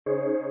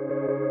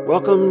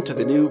Welcome to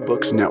the New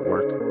Books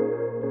Network.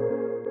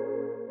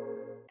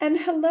 And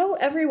hello,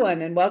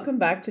 everyone, and welcome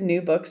back to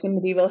New Books in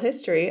Medieval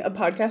History, a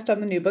podcast on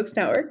the New Books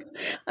Network.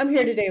 I'm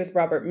here today with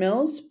Robert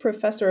Mills,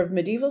 Professor of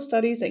Medieval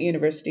Studies at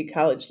University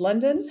College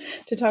London,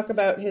 to talk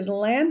about his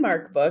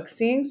landmark book,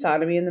 Seeing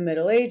Sodomy in the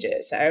Middle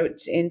Ages,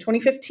 out in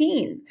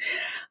 2015.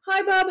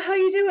 Hi, Bob. How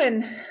you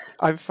doing?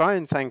 I'm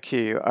fine, thank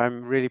you.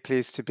 I'm really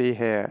pleased to be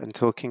here and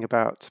talking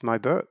about my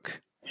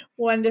book.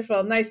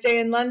 Wonderful. Nice day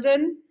in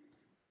London?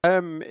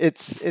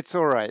 It's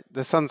all right.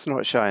 The sun's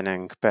not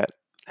shining, but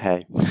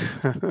hey.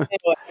 Whatever.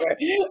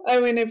 I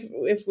mean,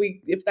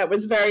 if that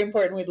was very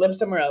important, we'd live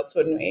somewhere else,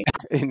 wouldn't we?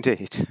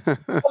 Indeed. Hey,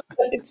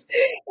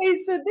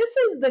 so this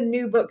is the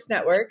New Books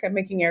Network. I'm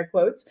making air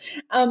quotes.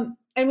 And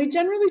we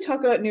generally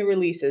talk about new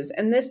releases,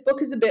 and this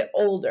book is a bit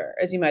older,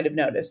 as you might have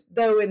noticed.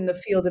 Though in the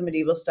field of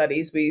medieval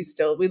studies, we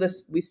still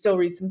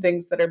read some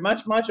things that are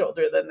much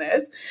older than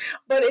this.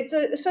 But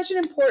it's such an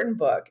important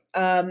book,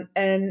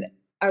 and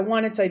I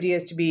want its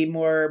ideas to be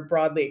more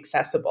broadly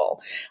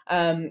accessible.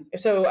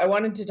 So I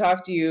wanted to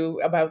talk to you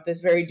about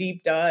this very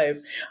deep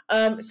dive.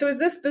 So is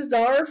this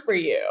bizarre for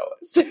you?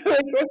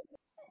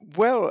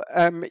 Well,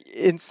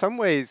 in some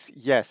ways,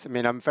 yes. I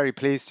mean, I'm very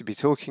pleased to be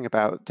talking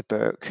about the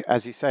book.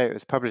 As you say, it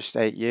was published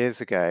 8 years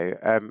ago.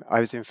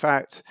 I was, in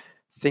fact,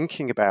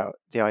 thinking about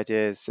the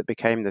ideas that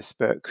became this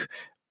book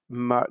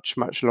much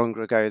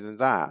longer ago than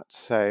that.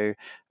 So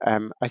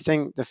I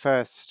think the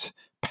first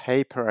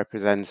paper I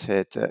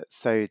presented that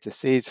sowed the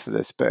seeds for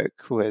this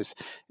book was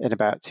in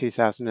about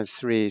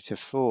 2003 to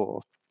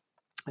 4.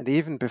 And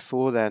even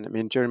before then, I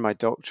mean, during my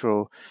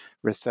doctoral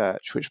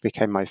research, which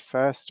became my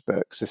first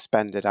book,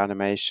 Suspended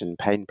Animation,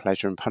 Pain,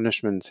 Pleasure and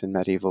Punishment in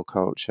Medieval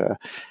Culture,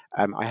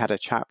 I had a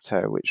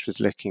chapter which was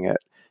looking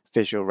at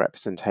visual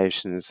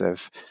representations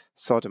of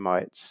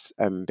sodomites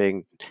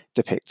being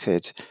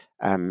depicted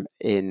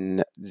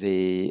in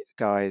the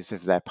guise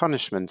of their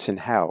punishment in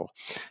hell.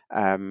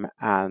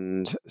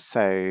 And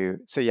so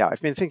yeah,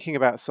 I've been thinking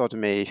about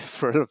sodomy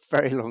for a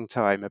very long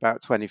time,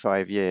 about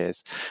 25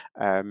 years.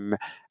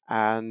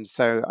 And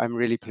so I'm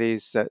really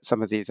pleased that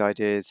some of these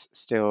ideas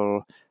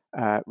still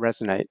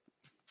resonate.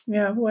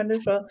 Yeah,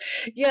 wonderful.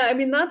 Yeah, I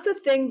mean that's a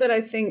thing that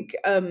I think,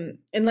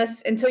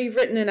 until you've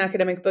written an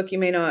academic book, you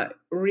may not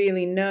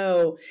really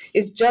know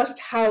is just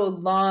how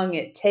long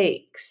it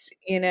takes.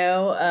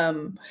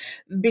 Between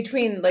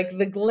like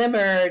the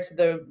glimmer to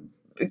the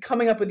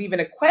coming up with even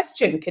a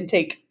question can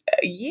take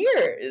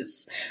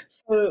years.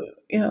 So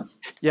yeah.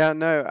 Yeah,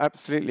 no,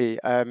 absolutely.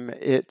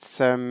 It's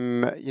I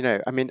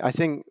mean, I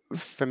think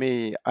for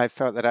me, I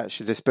felt that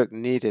actually this book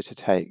needed to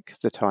take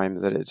the time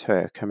that it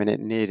took. I mean, it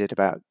needed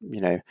about,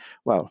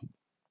 well,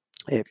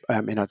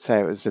 I'd say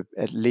it was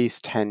at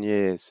least 10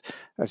 years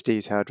of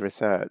detailed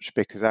research,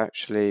 because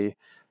actually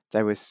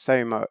there was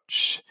so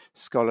much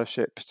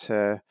scholarship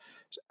to,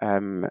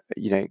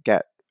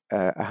 get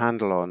a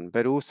handle on,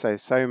 but also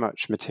so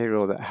much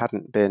material that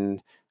hadn't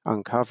been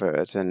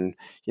uncovered. And,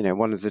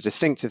 one of the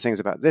distinctive things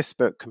about this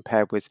book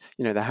compared with,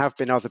 there have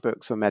been other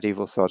books on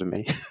medieval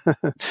sodomy.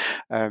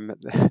 One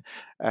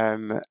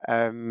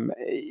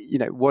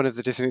of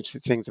the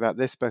distinctive things about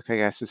this book, I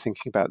guess, was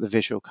thinking about the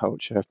visual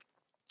culture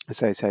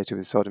associated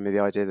with sodomy, the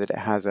idea that it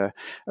has a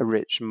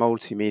rich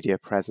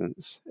multimedia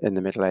presence in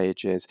the Middle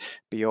Ages,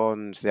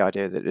 beyond the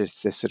idea that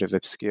it's this sort of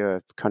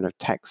obscure kind of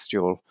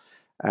textual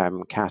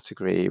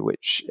category,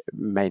 which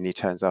mainly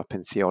turns up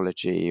in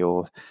theology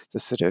or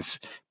the sort of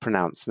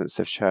pronouncements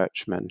of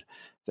churchmen,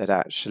 that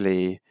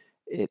actually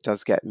it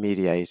does get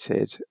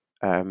mediated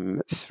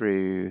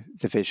through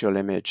the visual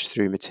image,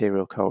 through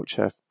material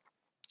culture.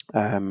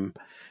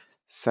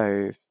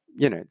 So,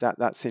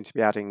 that seemed to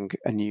be adding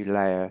a new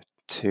layer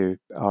to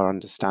our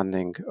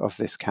understanding of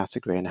this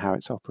category and how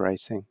it's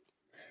operating.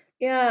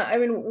 Yeah, I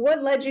mean,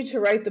 what led you to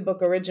write the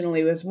book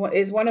originally is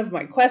one of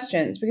my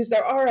questions, because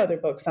there are other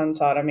books on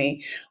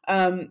sodomy.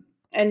 And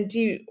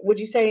would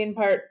you say in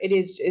part it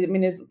is? I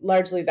mean, is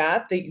largely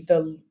that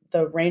the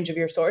range of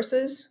your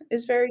sources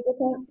is very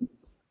different?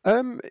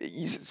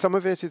 Some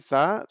of it is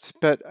that,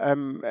 but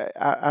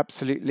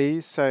absolutely.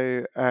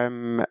 So,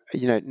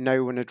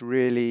 no one had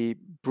really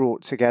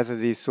brought together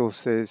these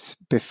sources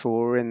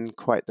before in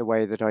quite the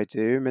way that I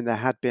do. I mean, there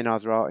had been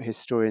other art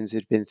historians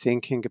who'd been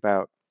thinking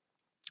about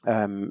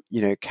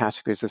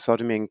categories of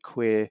sodomy and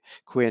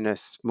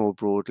queerness more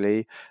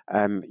broadly.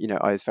 I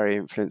was very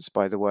influenced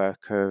by the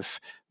work of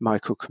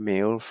Michael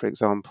Camille, for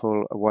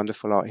example, a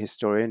wonderful art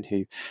historian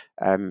who,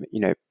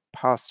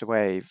 passed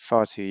away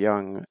far too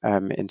young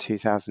in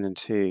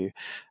 2002,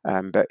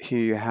 but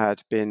who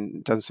had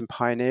done some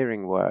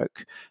pioneering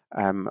work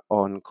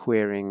on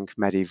queering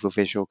medieval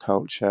visual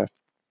culture.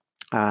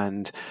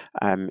 And,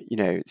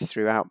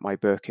 throughout my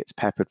book, it's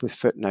peppered with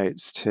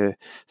footnotes to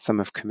some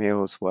of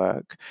Camille's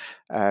work.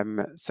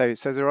 So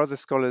there are other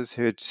scholars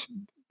who'd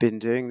been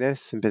doing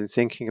this and been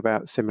thinking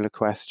about similar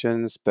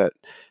questions, but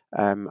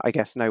I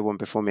guess no one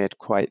before me had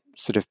quite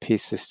sort of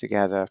pieced this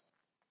together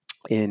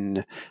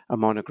in a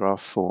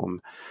monograph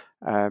form.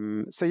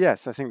 So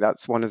yes, I think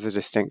that's one of the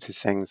distinctive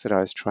things that I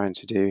was trying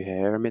to do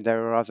here. I mean,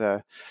 there are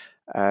other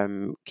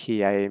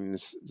key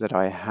aims that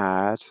I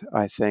had.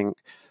 I think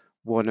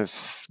one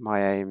of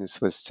my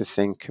aims was to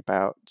think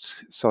about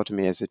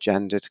sodomy as a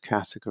gendered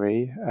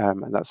category,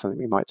 and that's something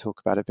we might talk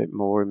about a bit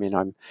more. I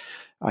mean,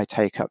 I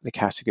take up the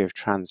category of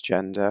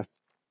transgender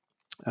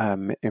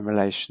in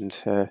relation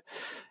to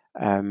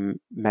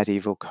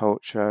medieval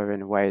culture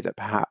in a way that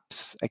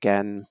perhaps,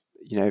 again,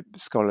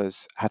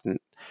 scholars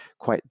hadn't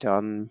quite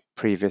done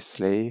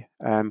previously.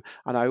 And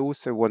I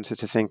also wanted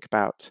to think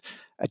about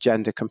a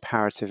gender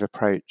comparative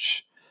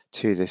approach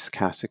to this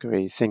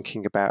category,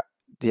 thinking about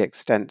the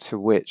extent to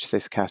which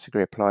this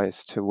category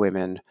applies to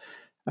women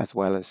as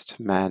well as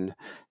to men,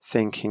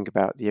 thinking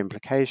about the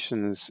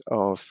implications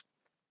of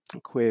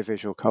queer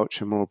visual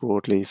culture more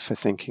broadly for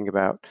thinking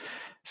about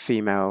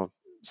female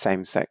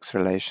same-sex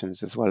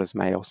relations as well as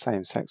male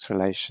same-sex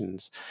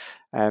relations.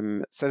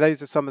 So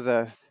those are some of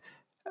the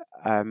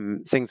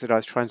things that I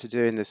was trying to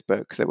do in this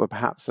book that were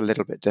perhaps a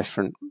little bit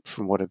different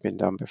from what had been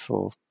done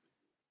before.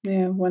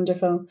 Yeah,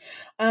 wonderful.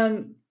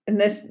 And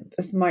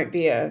this might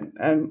be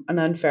an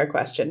unfair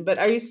question, but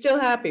are you still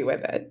happy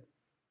with it?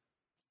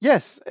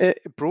 Yes,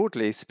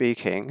 broadly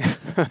speaking,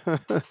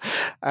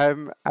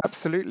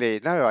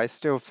 absolutely. No, I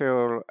still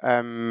feel,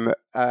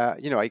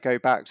 I go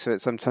back to it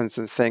sometimes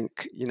and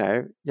think,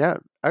 yeah,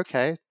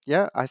 okay,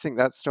 yeah, I think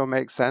that still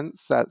makes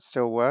sense. That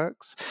still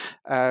works.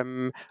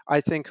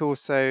 I think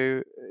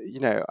also,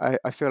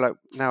 I feel like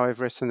now I've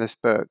written this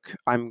book,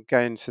 I'm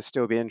going to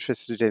still be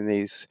interested in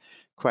these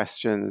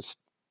questions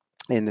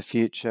in the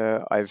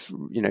future.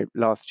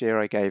 Last year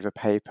I gave a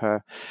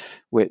paper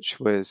which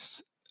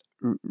was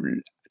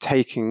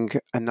taking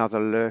another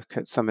look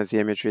at some of the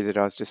imagery that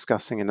I was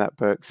discussing in that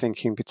book,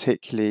 thinking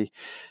particularly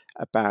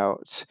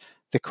about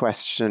the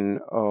question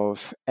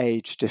of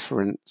age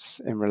difference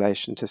in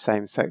relation to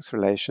same-sex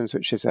relations,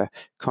 which is a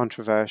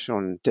controversial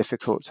and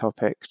difficult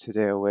topic to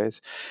deal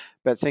with,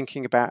 but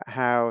thinking about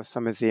how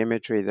some of the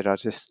imagery that I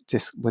just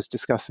was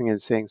discussing in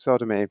Seeing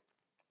Sodomy,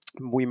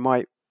 we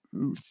might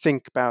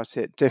think about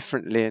it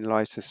differently in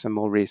light of some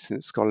more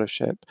recent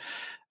scholarship.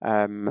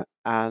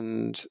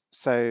 And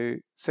so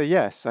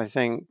yes, I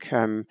think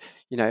I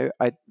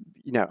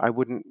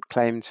wouldn't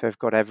claim to have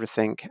got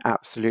everything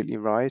absolutely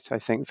right. I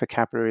think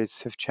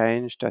vocabularies have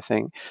changed. I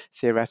think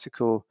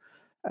theoretical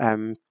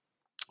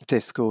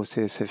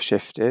discourses have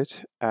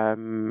shifted,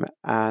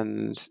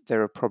 and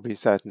there are probably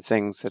certain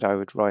things that I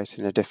would write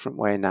in a different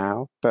way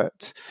now.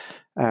 But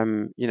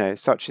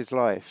such is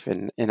life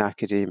in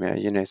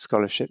academia.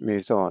 Scholarship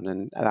moves on,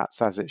 and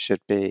that's as it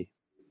should be.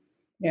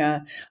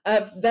 Yeah,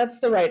 that's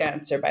the right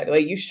answer. By the way,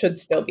 you should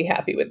still be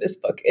happy with this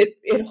book.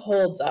 It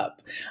holds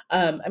up.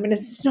 I mean,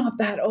 it's not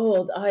that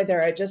old either.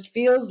 It just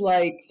feels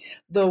like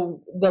the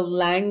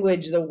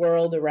language, the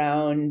world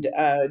around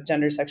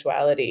gender,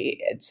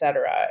 sexuality,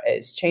 etc.,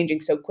 is changing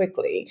so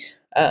quickly.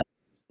 Uh,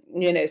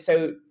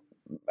 so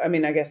I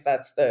mean, I guess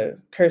that's the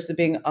curse of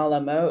being a la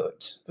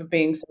mode, of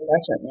being so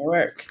fresh in your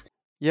work.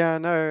 Yeah,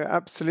 no,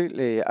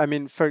 absolutely. I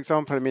mean, for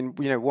example,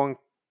 one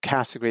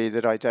category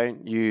that I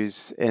don't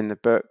use in the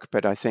book,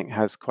 but I think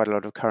has quite a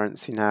lot of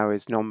currency now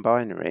is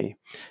non-binary,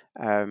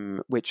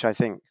 which I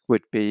think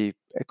would be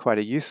quite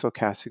a useful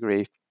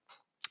category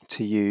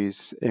to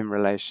use in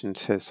relation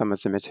to some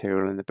of the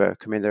material in the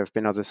book. I mean, there have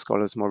been other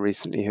scholars more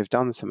recently who've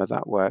done some of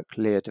that work.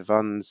 Leah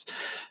Devon's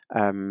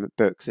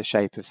book, The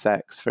Shape of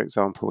Sex, for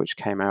example, which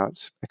came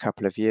out a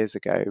couple of years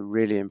ago,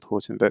 really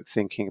important book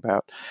thinking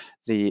about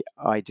the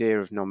idea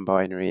of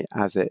non-binary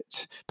as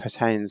it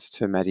pertains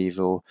to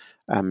medieval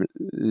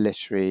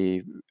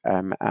literary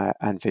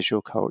and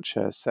visual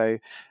culture. So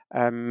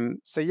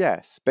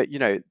yes, but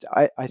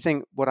I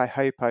think what I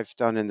hope I've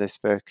done in this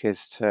book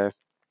is to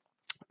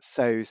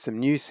sow some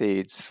new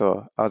seeds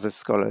for other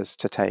scholars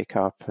to take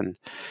up and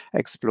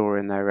explore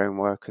in their own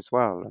work as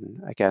well.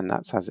 And again,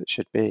 that's as it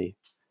should be.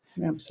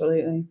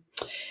 Absolutely.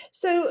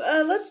 So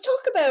let's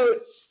talk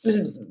about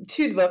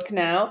to the book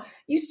now.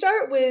 You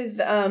start with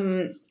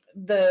an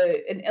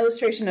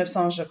illustration of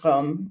Saint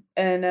Jérôme,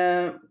 and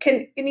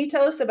can you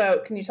tell us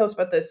about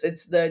this?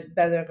 It's the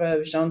Belle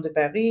of Jean de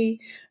Paris,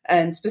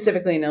 and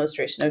specifically an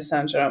illustration of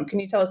Saint Jérôme. Can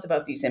you tell us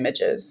about these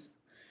images?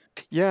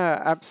 Yeah,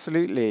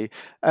 absolutely.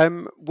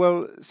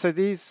 Well, so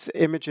these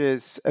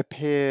images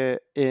appear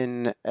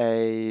in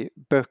a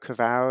book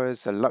of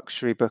ours, a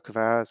luxury book of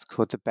ours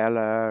called the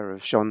Bella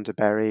of Jean de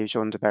Berry.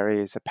 Jean de Berry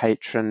is a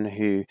patron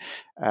who,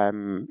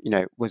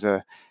 was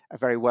a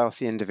very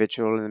wealthy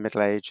individual in the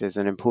Middle Ages,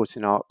 an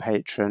important art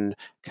patron,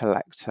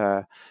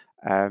 collector,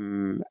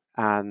 and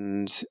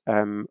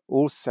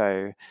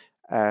also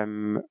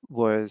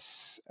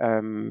was,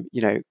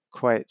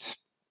 quite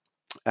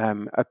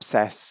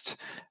obsessed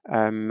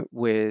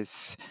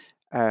with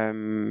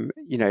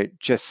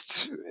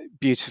just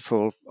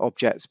beautiful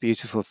objects,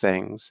 beautiful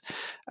things.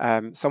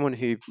 Someone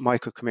who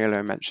Michael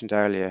Camillo mentioned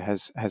earlier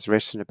has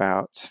written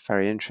about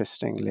very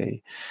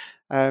interestingly,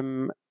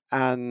 and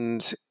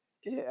and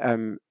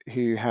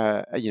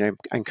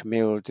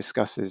Camille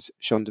discusses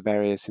Jean de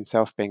Berry as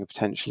himself being a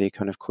potentially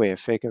kind of queer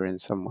figure in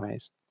some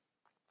ways.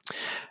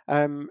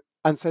 And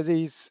so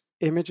these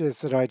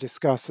images that I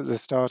discuss at the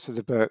start of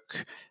the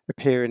book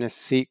appear in a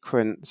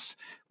sequence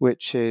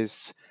which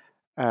is,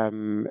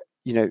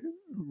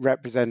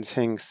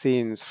 representing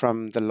scenes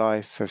from the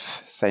life of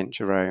Saint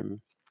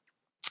Jerome.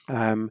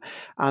 And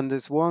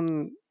there's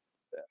one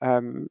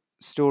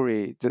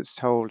story that's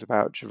told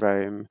about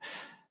Jerome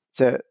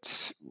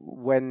that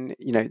when,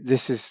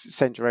 this is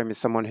St. Jerome is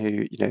someone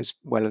who, as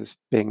well as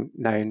being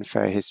known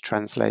for his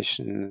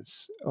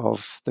translations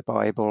of the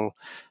Bible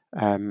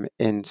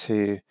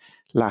into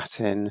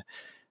Latin,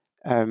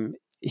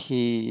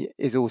 he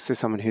is also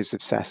someone who's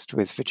obsessed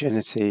with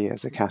virginity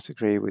as a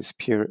category, with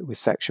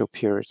sexual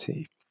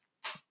purity.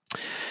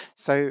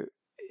 So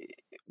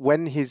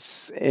when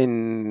he's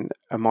in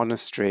a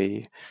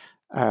monastery,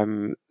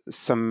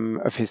 some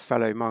of his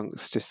fellow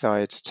monks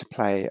decide to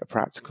play a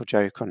practical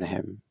joke on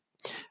him.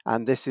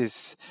 And this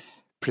is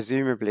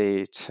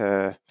presumably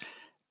to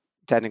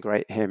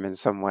denigrate him in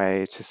some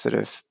way, to sort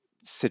of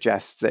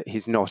suggest that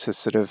he's not as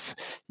sort of,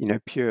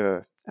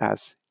 pure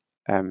as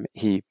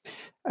he,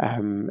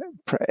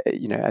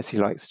 as he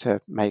likes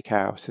to make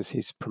out, as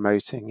he's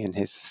promoting in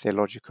his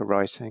theological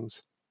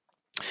writings.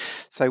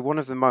 So one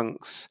of the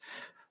monks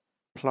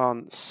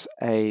plants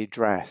a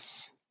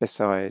dress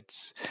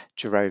besides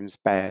Jerome's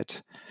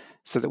bed,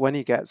 so that when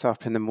he gets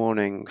up in the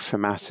morning for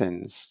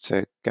matins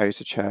to go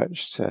to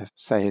church to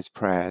say his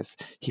prayers,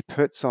 he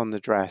puts on the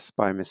dress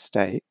by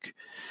mistake.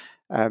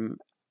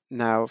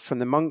 Now, from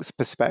the monk's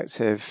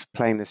perspective,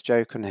 playing this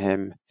joke on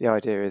him, the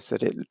idea is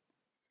that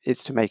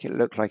it's to make it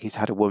look like he's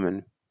had a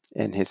woman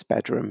in his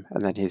bedroom,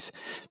 and then he's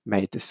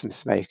made this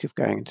mistake of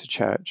going to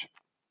church.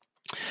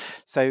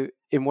 So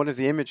in one of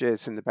the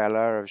images in the Bel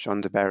Air of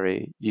Jean de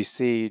Berry, you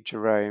see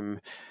Jerome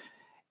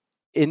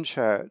in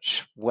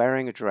church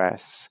wearing a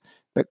dress,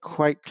 but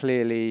quite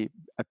clearly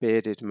a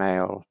bearded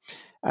male.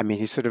 I mean,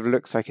 he sort of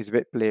looks like he's a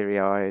bit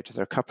bleary-eyed.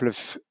 There are a couple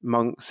of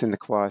monks in the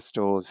choir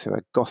stalls who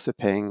are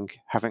gossiping,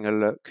 having a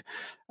look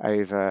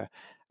over,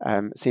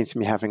 seem to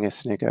be having a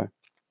snigger.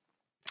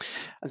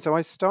 And so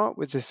I start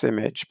with this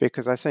image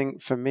because I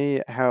think for me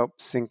it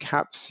helps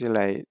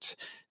encapsulate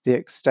the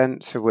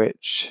extent to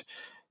which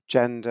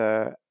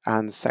gender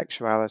and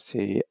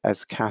sexuality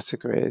as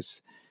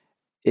categories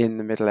in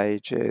the Middle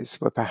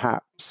Ages were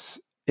perhaps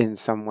in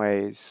some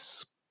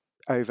ways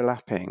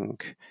overlapping,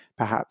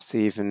 perhaps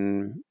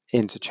even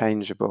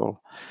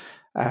interchangeable.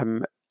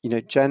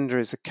 Gender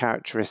is a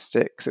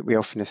characteristic that we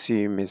often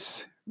assume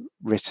is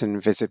written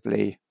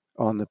visibly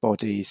on the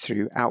body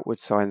through outward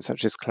signs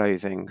such as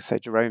clothing. So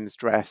Jerome's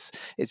dress,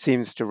 it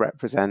seems to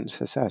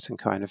represent a certain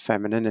kind of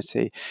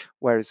femininity,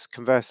 whereas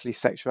conversely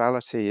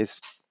sexuality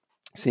is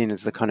seen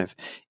as the kind of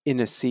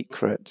inner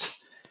secret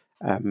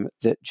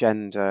that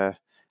gender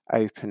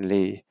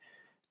openly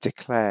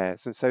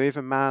declares. And so if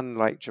a man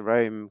like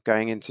Jerome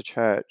going into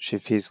church,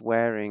 if he's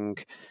wearing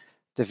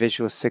the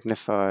visual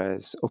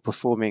signifiers or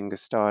performing a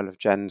style of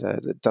gender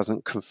that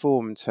doesn't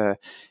conform to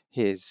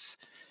his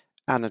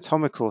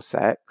anatomical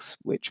sex,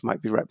 which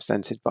might be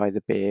represented by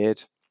the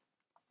beard,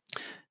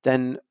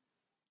 then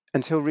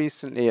until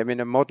recently, I mean,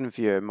 a modern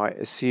viewer might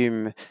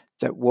assume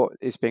that what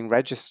is being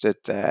registered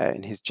there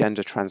in his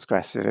gender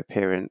transgressive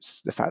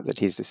appearance, the fact that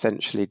he's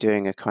essentially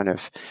doing a kind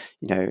of,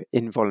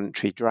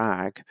 involuntary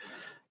drag,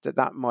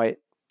 that might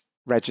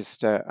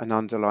register an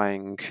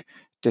underlying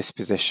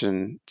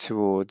disposition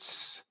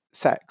towards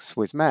sex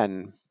with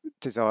men,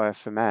 desire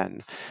for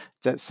men,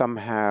 that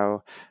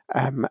somehow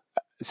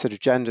sort of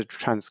gender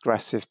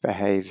transgressive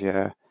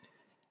behavior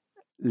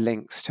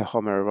links to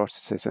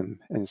homoeroticism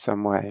in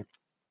some way.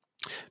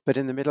 But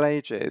in the Middle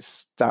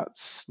Ages,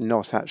 that's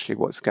not actually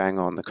what's going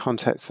on. The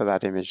context for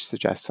that image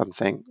suggests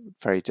something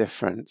very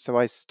different. So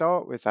I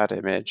start with that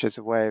image as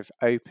a way of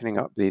opening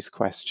up these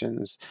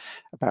questions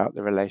about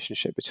the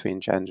relationship between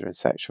gender and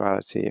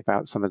sexuality,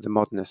 about some of the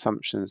modern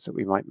assumptions that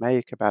we might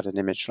make about an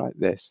image like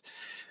this,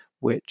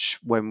 which,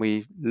 when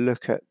we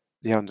look at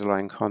the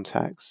underlying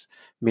context,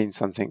 means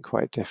something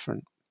quite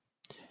different.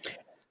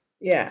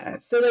 Yeah.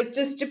 So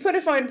just to put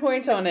a fine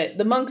point on it,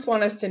 the monks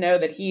want us to know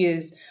that he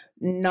is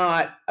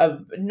not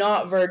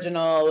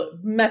virginal,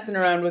 messing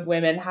around with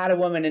women, had a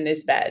woman in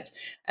his bed.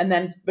 And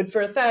then, but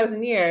for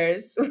 1,000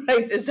 years,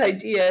 right, this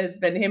idea has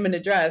been him in a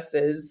dress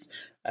is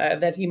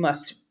that he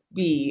must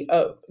be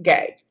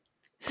gay.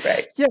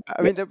 Right. Yeah,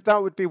 I mean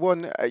that would be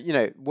one,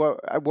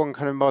 one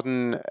kind of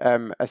modern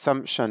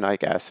assumption, I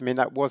guess. I mean,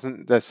 that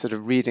wasn't the sort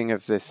of reading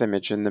of this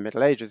image in the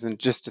Middle Ages. And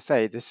just to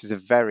say, this is a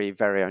very,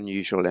 very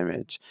unusual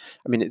image.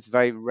 I mean, it's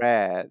very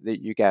rare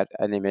that you get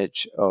an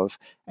image of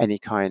any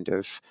kind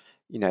of,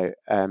 sort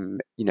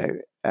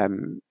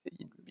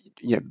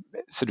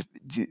of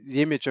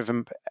the image of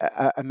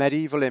a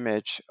medieval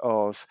image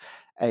of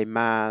a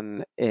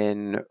man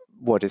in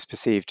what is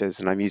perceived as,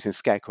 and I'm using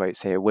scare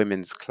quotes here,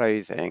 women's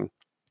clothing.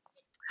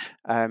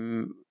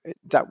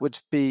 That would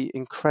be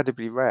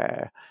incredibly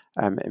rare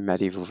in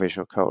medieval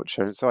visual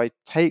culture. And so I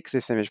take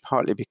this image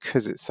partly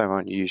because it's so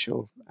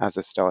unusual as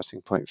a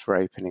starting point for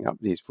opening up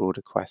these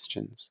broader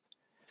questions.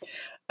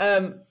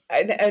 And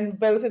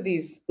both of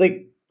these,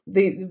 like,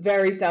 the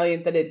very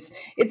salient that it's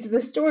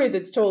the story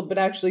that's told, but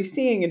actually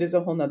seeing it is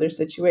a whole nother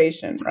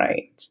situation,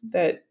 right?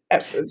 That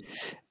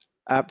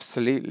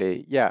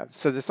Absolutely, yeah.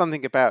 So there's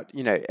something about,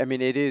 I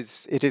mean, it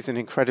is an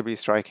incredibly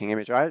striking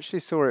image. I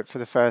actually saw it for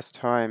the first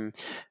time.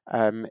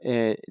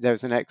 There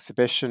was an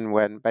exhibition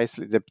when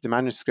basically the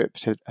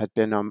manuscript had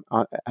been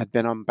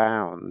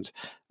unbound,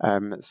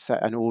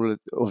 and all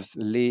of the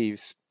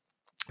leaves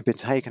been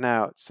taken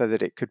out so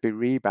that it could be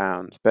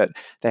rebound. But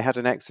they had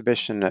an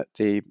exhibition at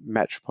the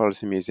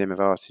Metropolitan Museum of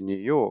Art in New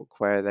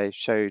York where they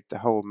showed the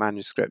whole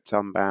manuscript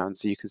unbound,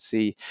 so you could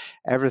see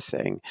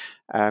everything.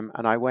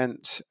 And I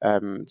went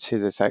to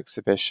this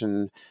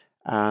exhibition,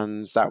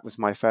 and that was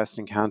my first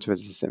encounter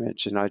with this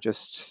image. And I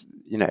just,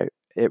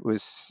 it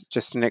was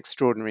just an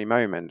extraordinary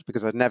moment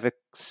because I'd never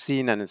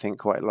seen anything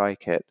quite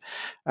like it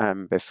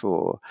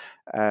before.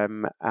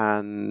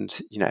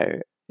 And,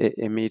 it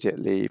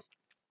immediately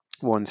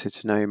wanted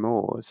to know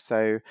more.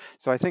 So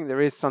I think there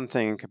is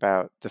something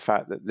about the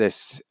fact that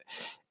this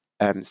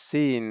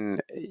scene,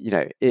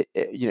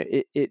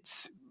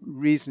 it's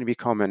reasonably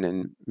common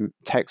in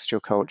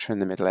textual culture in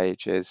the Middle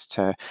Ages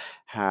to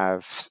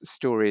have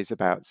stories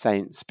about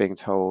saints being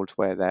told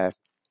where they're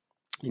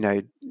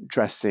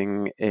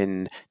dressing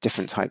in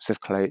different types of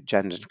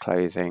gendered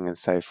clothing and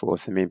so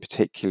forth. I mean,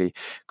 particularly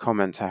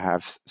common to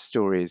have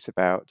stories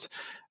about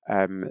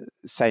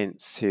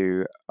saints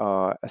who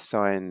are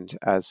assigned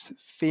as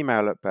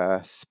female at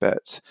birth,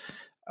 but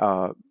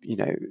are,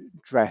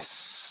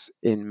 dress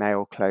in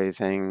male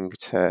clothing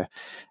to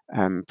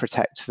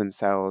protect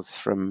themselves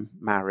from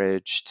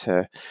marriage,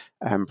 to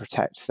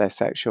protect their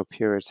sexual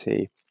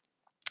purity.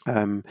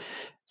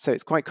 So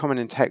it's quite common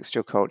in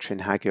textual culture, in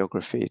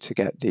hagiography, to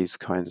get these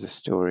kinds of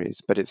stories,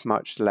 but it's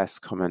much less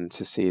common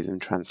to see them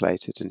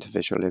translated into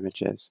visual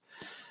images.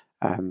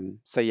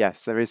 So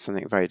yes, there is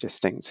something very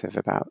distinctive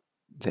about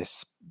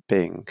this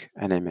being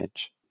an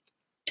image.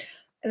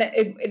 and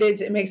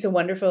it makes a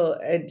wonderful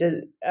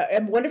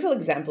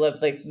example of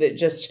like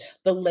just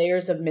the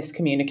layers of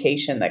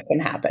miscommunication that can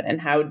happen and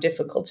how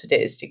difficult it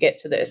is to get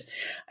to this.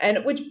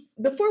 And which,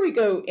 before we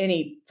go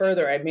any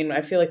further, I mean,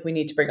 I feel like we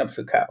need to bring up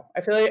Foucault.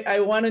 I feel like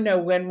I want to know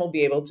when we'll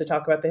be able to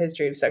talk about the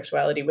history of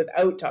sexuality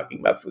without talking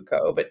about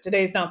Foucault, but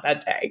today's not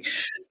that day.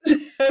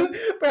 So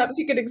perhaps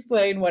you could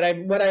explain what I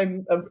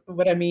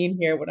mean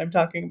here, what I'm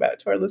talking about,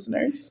 to our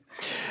listeners.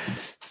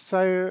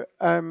 So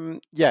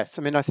yes,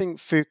 I mean, I think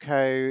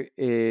Foucault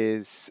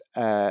is,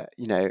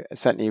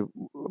 certainly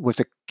was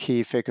a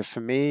key figure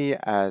for me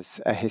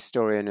as a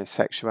historian of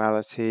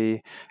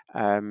sexuality,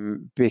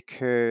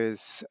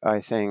 because I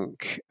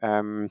think,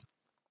 I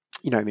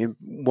mean,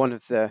 one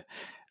of the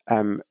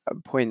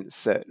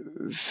points that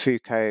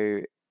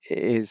Foucault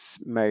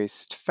is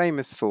most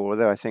famous for,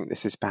 although I think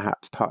this is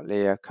perhaps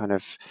partly a kind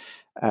of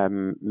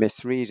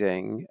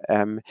misreading,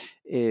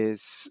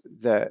 is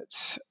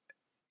that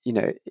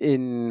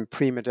in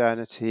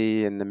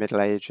pre-modernity, in the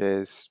Middle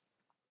Ages,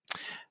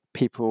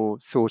 people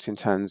thought in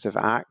terms of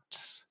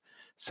acts,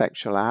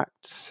 sexual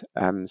acts,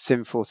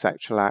 sinful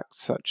sexual acts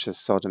such as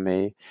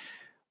sodomy,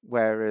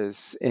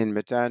 whereas in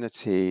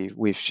modernity,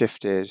 we've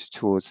shifted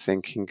towards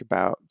thinking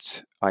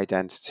about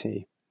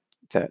identity,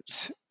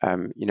 that,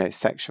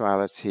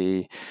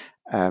 sexuality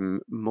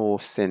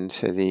morphs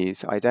into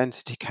these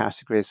identity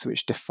categories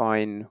which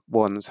define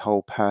one's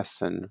whole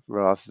person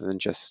rather than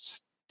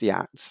just the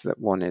acts that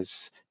one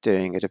is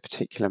doing at a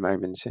particular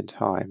moment in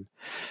time.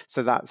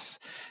 So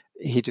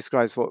he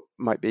describes what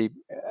might be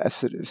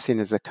sort of seen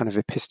as a kind of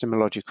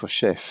epistemological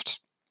shift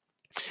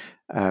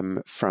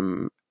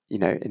from,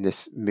 in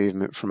this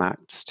movement from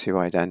acts to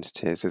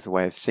identities as a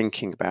way of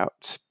thinking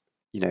about,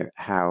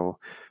 how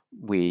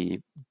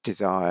we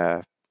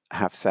desire,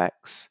 have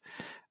sex,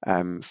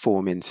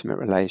 form intimate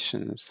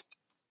relations.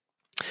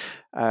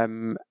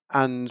 And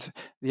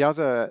the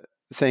other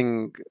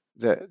thing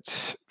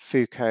that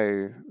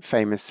Foucault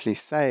famously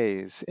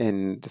says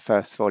in the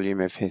first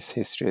volume of his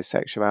History of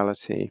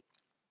Sexuality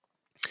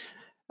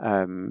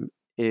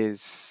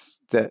is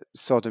that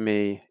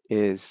sodomy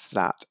is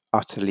that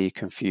utterly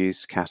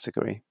confused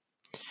category,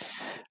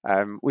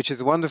 which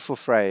is a wonderful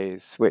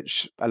phrase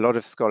which a lot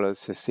of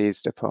scholars have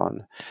seized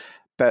upon.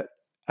 But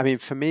I mean,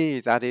 for me,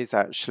 that is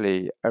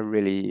actually a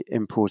really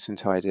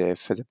important idea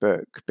for the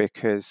book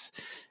because,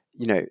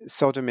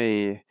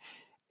 sodomy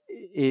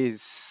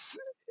is,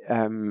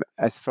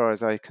 as far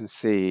as I can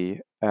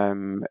see,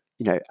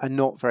 a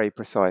not very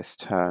precise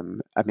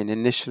term. I mean,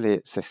 initially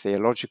it's a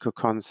theological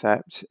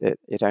concept.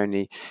 It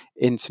only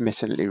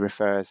intermittently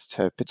refers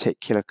to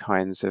particular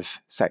kinds of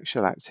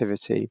sexual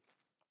activity.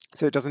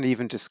 So it doesn't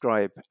even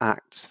describe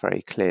acts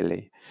very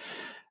clearly.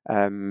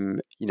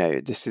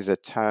 This is a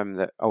term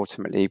that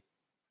ultimately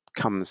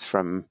comes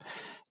from,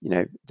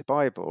 the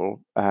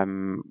Bible,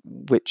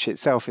 which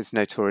itself is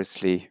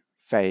notoriously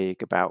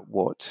vague about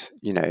what,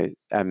 the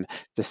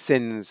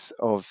sins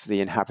of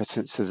the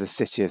inhabitants of the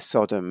city of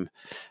Sodom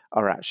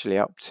are actually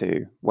up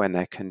to when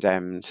they're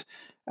condemned,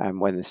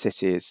 when the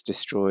city is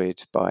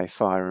destroyed by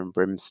fire and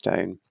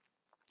brimstone.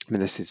 I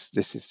mean, this is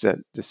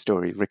the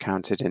story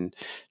recounted in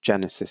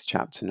Genesis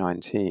chapter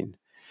 19.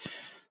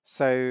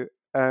 So,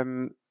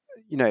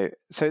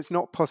 so it's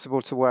not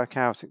possible to work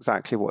out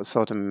exactly what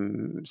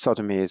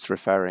sodomy is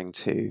referring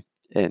to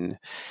in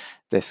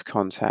this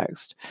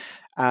context.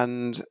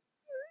 And,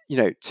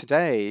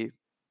 today,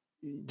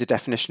 the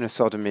definition of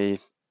sodomy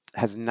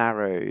has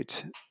narrowed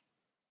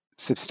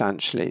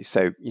substantially.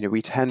 So,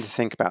 we tend to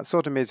think about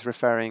sodomy as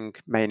referring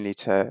mainly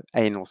to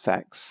anal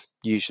sex,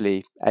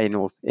 usually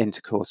anal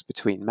intercourse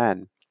between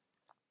men.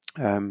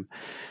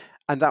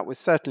 And that was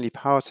certainly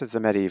part of the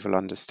medieval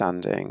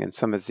understanding. And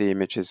some of the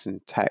images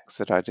and texts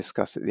that I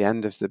discuss at the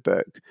end of the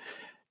book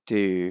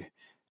do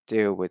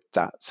deal with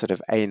that sort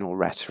of anal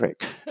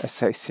rhetoric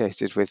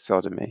associated with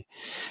sodomy.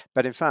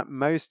 But in fact,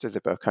 most of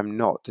the book, I'm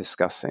not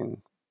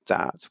discussing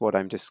that. What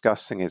I'm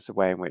discussing is the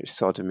way in which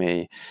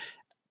sodomy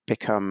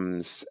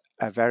becomes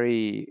a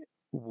very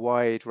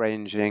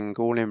wide-ranging,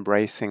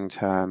 all-embracing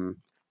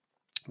term,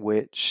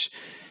 which,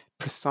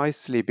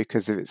 precisely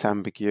because of its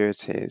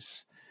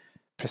ambiguities,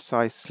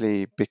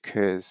 precisely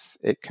because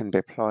it can be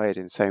applied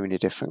in so many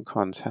different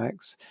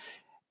contexts,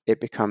 it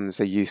becomes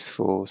a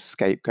useful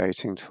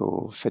scapegoating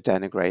tool for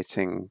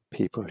denigrating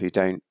people who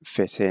don't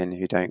fit in,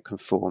 who don't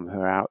conform,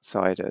 who are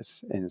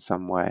outsiders in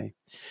some way.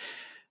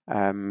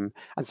 And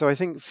so I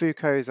think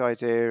Foucault's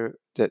idea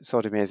that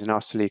sodomy is an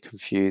utterly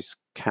confused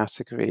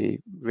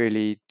category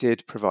really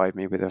did provide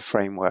me with a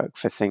framework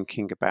for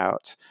thinking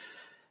about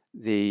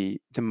the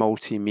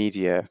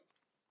multimedia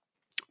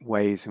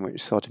ways in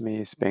which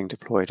sodomy is being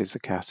deployed as a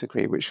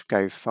category, which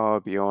go far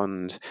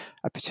beyond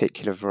a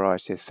particular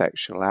variety of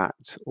sexual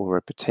act or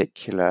a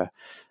particular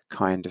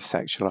kind of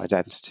sexual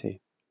identity.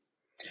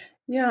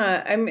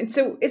 Yeah, I mean,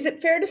 so is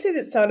it fair to say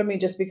that sodomy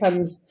just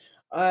becomes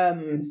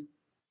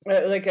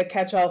like a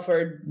catch-all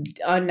for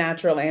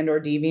unnatural and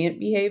or deviant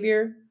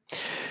behavior?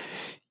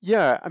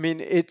 Yeah, I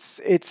mean,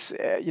 it's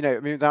I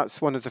mean,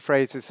 that's one of the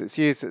phrases that's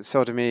used, that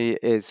sodomy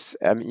is,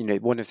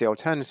 one of the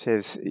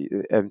alternatives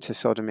to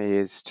sodomy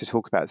is to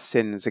talk about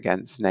sins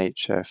against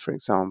nature, for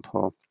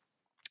example.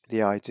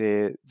 The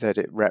idea that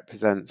it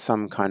represents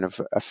some kind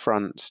of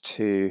affront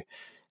to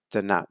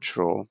the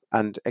natural.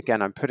 And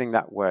again, I'm putting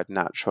that word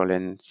natural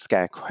in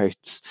scare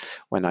quotes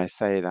when I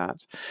say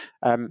that.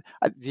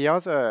 The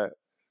other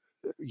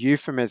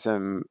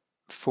euphemism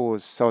for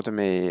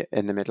sodomy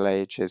in the Middle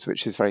Ages,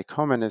 which is very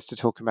common, is to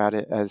talk about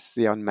it as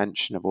the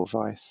unmentionable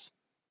vice,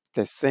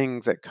 this thing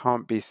that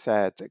can't be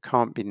said, that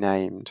can't be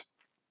named.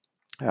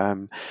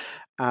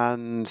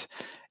 And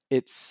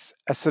it's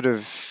a sort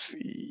of,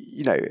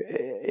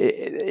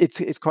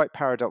 it's quite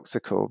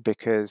paradoxical,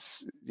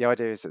 because the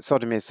idea is that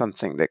sodomy is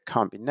something that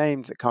can't be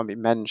named, that can't be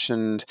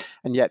mentioned,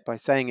 and yet by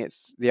saying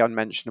it's the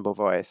unmentionable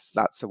vice,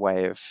 that's a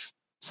way of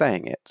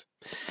saying it.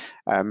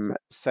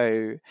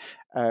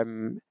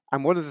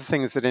 And one of the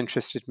things that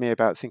interested me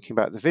about thinking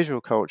about the visual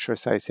culture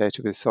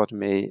associated with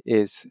sodomy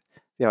is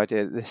the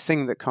idea that the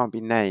thing that can't be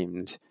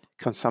named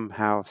can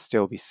somehow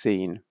still be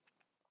seen,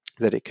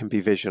 that it can be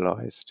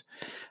visualized.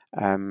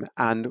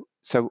 And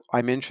so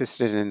I'm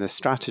interested in the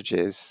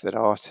strategies that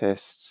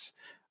artists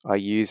are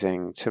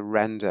using to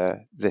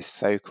render this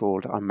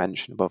so-called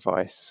unmentionable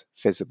vice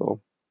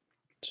visible.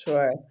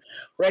 Sure.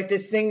 Right.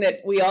 This thing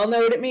that we all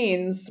know what it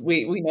means.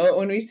 We know it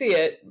when we see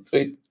it,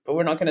 but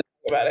we're not going to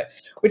talk about it,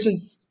 which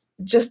is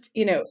just,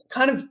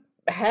 kind of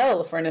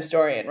hell for an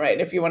historian, right?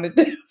 If you wanted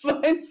to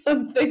find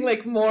something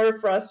like more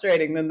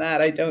frustrating than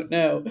that, I don't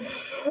know.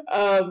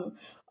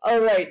 All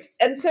right.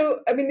 And so,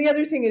 I mean, the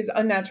other thing is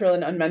unnatural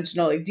and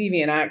unmentionable, like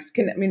deviant acts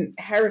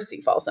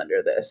heresy falls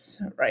under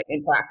this, right,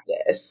 in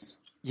practice.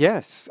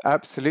 Yes,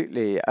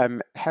 absolutely.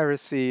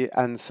 Heresy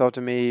and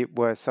sodomy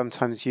were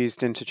sometimes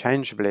used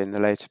interchangeably in the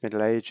later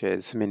Middle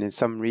Ages. I mean, in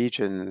some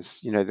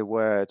regions, the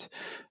word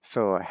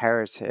for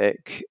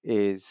heretic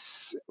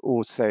is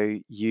also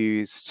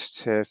used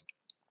to,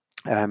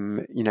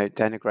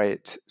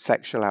 denigrate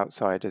sexual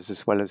outsiders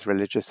as well as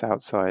religious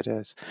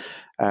outsiders.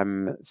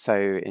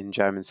 So in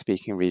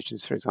German-speaking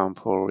regions, for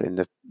example, in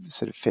the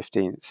sort of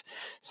 15th,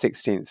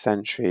 16th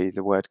century,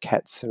 the word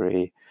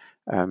Ketzery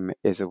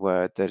is a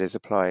word that is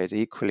applied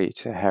equally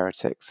to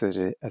heretics as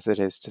it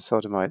is to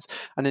sodomites.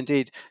 And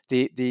indeed,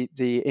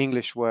 the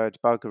English word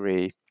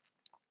buggery,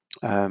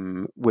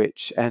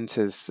 which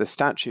enters the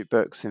statute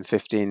books in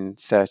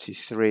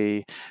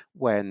 1533,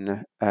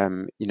 when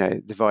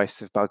the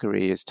vice of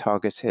buggery is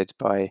targeted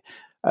by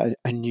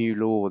a new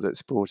law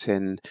that's brought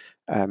in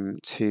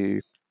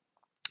to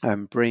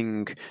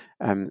bring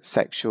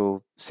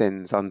sexual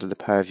sins under the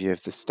purview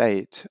of the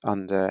state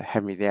under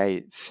Henry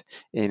VIII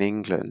in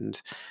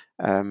England.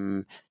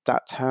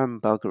 That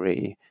term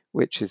buggery,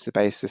 which is the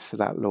basis for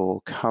that law,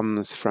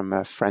 comes from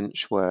a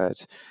French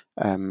word,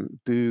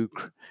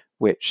 bougre,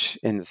 which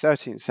in the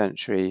 13th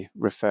century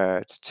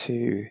referred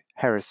to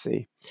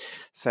heresy.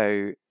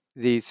 So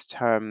these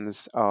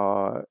terms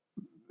are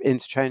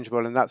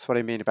interchangeable, and that's what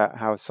I mean about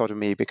how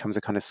sodomy becomes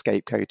a kind of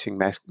scapegoating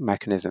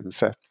mechanism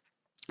for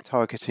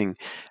targeting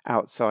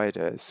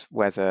outsiders,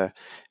 whether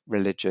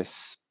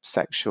religious,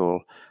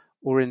 sexual,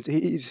 or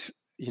indeed,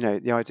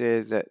 the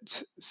idea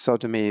that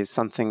sodomy is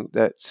something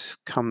that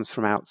comes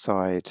from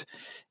outside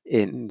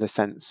in the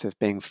sense of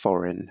being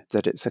foreign,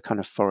 that it's a kind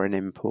of foreign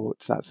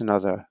import. That's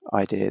another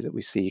idea that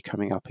we see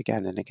coming up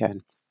again and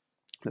again.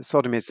 That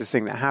sodomy is this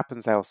thing that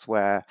happens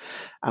elsewhere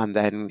and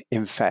then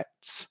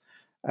infects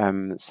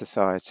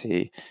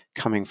society,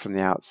 coming from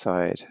the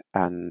outside,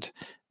 and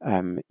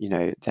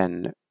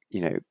then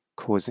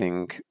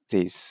causing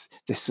this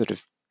sort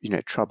of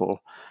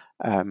trouble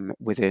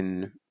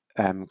within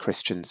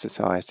Christian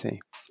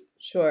society.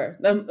 Sure.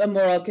 A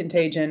moral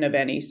contagion of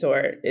any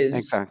sort is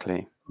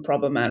Exactly.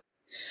 problematic.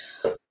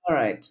 All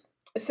right.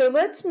 So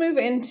let's move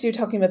into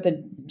talking about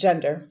the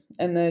gender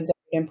and the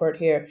import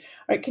here.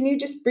 All right. Can you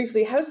just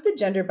briefly, how's the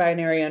gender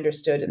binary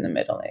understood in the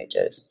Middle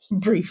Ages?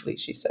 Briefly,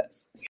 she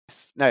says.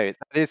 No,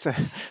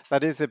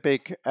 that is a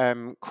big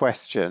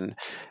question.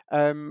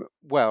 I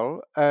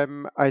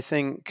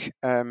think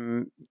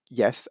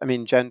yes. I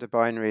mean, gender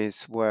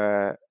binaries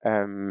were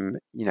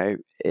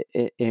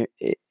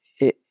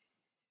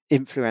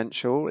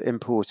influential,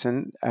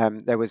 important.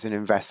 There was an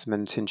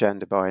investment in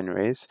gender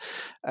binaries.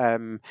 I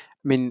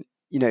mean,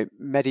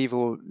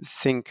 medieval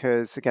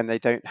thinkers, again, they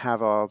don't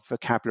have our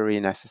vocabulary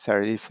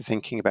necessarily for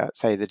thinking about,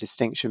 say, the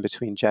distinction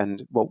between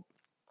gender. Well,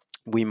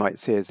 we might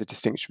see as a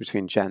distinction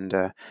between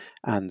gender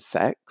and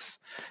sex.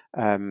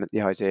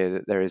 The idea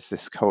that there is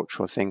this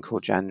cultural thing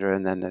called gender,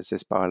 and then there's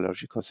this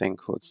biological thing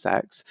called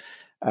sex.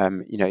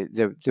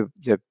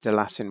 The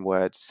Latin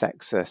word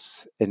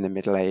sexus in the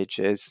Middle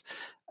Ages,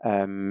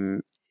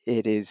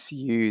 it is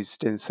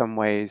used in some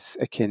ways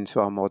akin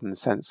to our modern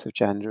sense of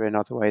gender, in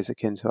other ways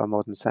akin to our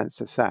modern sense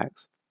of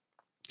sex.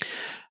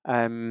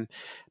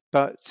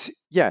 But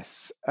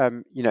yes,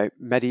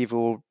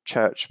 medieval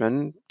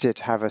churchmen did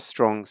have a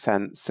strong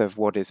sense of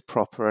what is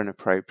proper and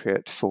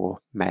appropriate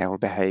for male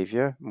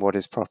behaviour, and what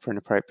is proper and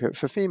appropriate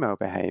for female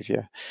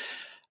behaviour.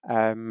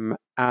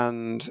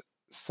 And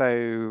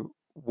so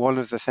one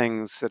of the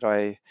things that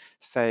I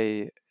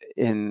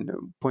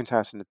point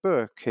out in the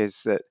book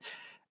is that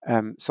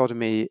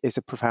sodomy is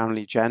a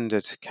profoundly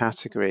gendered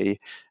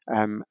category,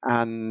 and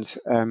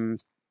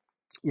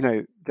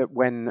that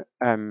when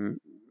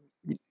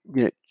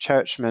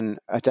churchmen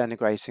are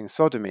denigrating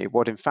sodomy,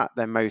 what in fact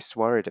they're most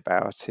worried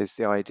about is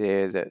the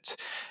idea that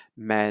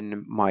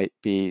men might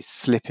be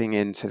slipping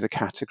into the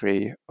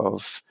category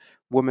of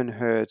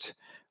womanhood,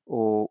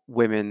 or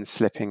women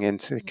slipping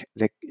into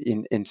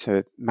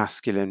into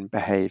masculine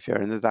behaviour,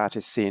 and that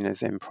is seen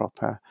as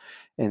improper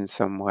in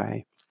some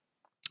way.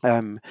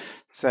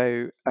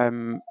 So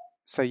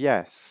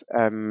yes,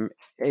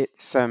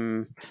 it's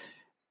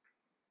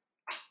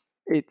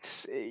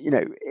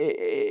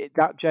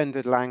that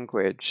gendered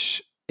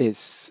language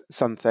is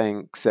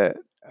something that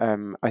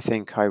I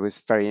think I was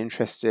very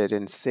interested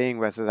in seeing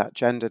whether that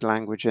gendered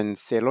language in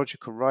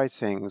theological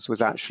writings was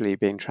actually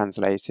being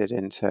translated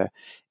into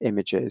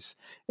images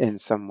in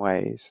some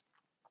ways.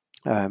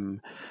 I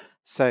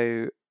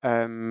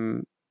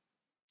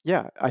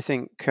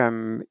think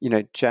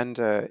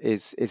gender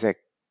is a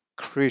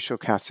crucial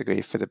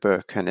category for the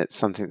book, and it's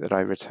something that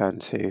I return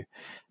to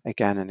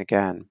again and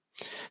again.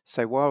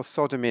 So while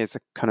sodomy is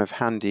a kind of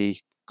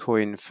handy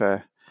coin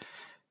for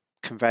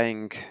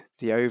conveying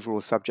the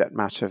overall subject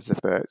matter of the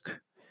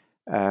book,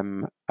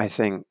 I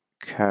think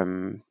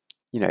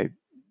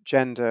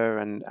gender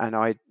and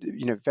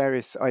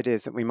various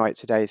ideas that we might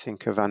today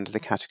think of under the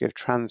category of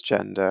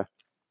transgender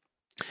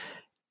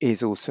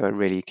is also a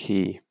really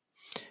key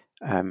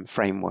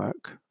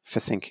framework for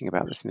thinking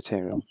about this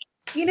material.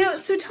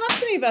 So talk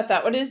to me about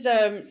that. What is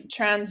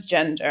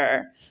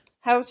transgender?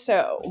 How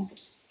so?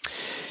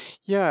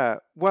 Yeah,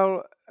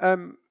 well, I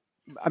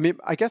mean,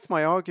 I guess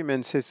my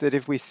argument is that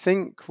if we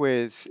think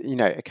with,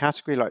 a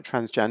category like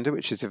transgender,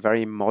 which is a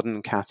very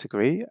modern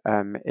category,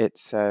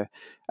 it's a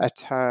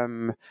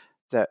term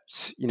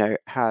that,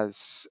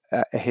 has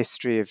a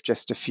history of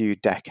just a few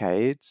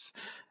decades.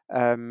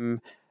 And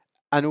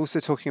also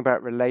talking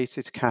about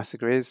related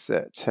categories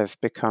that have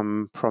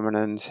become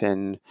prominent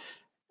in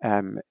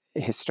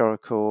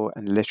historical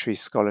and literary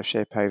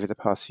scholarship over the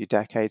past few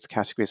decades,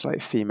 categories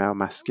like female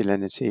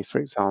masculinity, for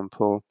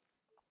example.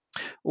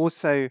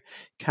 Also,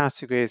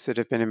 categories that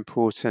have been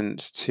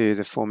important to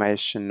the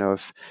formation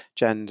of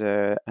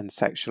gender and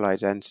sexual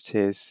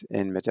identities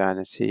in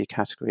modernity,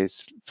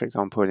 categories, for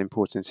example,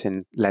 important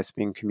in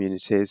lesbian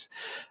communities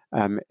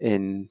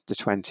in the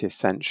 20th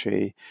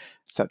century,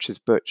 such as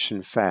butch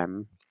and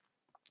femme,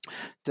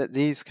 that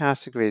these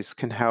categories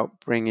can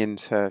help bring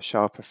into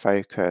sharper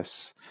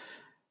focus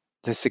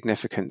the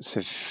significance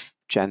of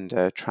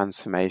gender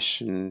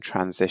transformation,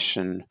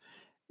 transition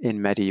in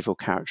medieval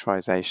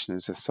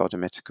characterizations of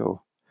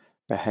sodomitical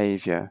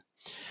behavior.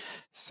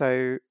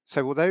 So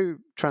although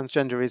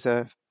transgender is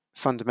a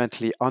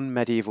fundamentally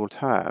unmedieval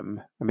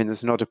term, I mean,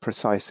 there's not a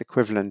precise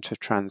equivalent of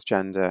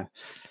transgender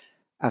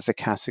as a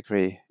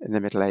category in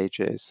the Middle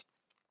Ages.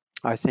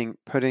 I think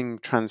putting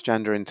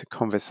transgender into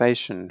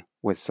conversation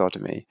with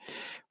sodomy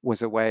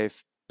was a way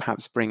of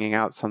perhaps bringing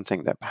out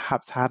something that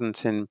perhaps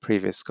hadn't in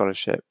previous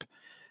scholarship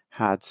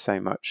had so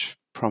much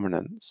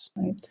prominence.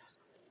 Right.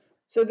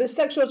 So the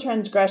sexual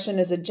transgression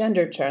is a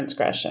gender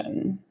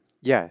transgression.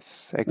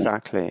 Yes,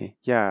 exactly.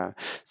 Yeah.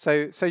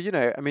 So,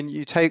 I mean,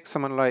 you take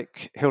someone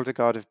like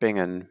Hildegard of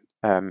Bingen,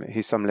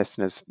 who some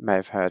listeners may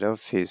have heard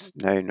of, who's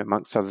known,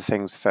 amongst other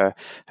things, for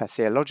her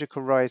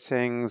theological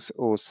writings,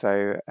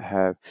 also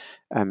her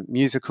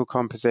musical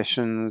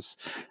compositions.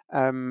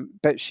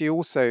 But she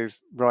also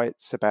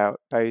writes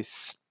about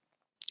both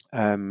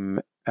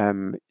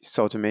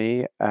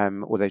sodomy,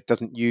 although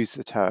doesn't use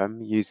the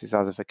term, uses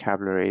other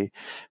vocabulary,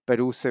 but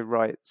also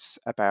writes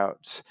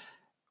about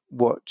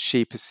what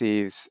she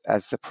perceives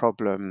as the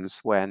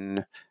problems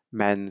when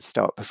men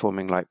start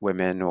performing like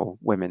women or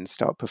women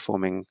start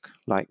performing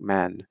like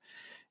men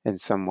in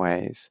some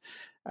ways.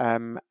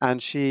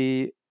 And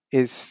she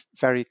is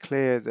very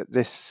clear that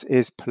this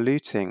is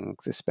polluting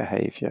this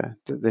behavior,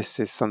 that this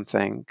is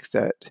something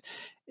that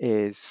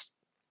is,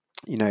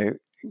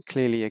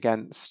 clearly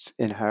against,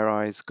 in her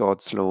eyes,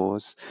 God's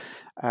laws.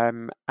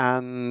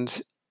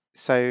 And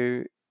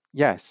so,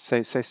 yes,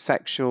 so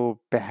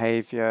sexual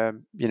behavior,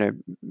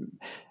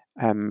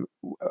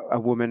 a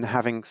woman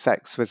having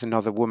sex with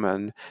another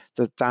woman,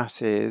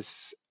 that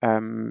is,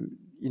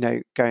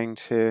 going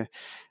to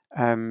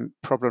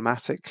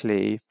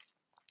problematically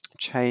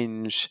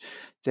change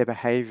the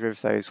behavior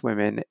of those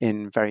women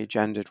in very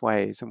gendered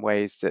ways and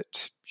ways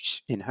that,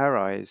 in her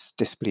eyes,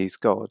 displease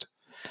God.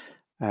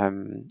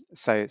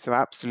 So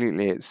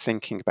absolutely, it's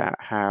thinking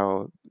about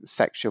how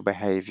sexual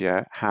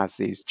behavior has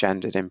these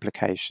gendered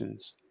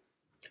implications.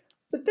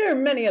 But there are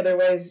many other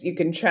ways you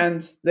can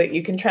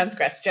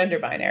transgress gender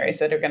binaries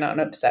that are going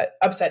to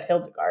upset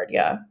Hildegard.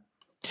 Yeah.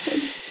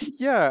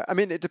 Yeah, I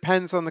mean, it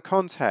depends on the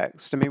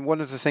context. I mean, one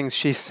of the things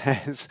she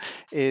says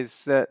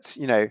is that,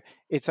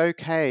 it's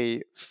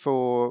okay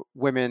for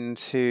women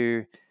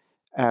to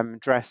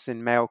dress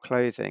in male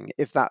clothing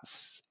if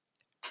that's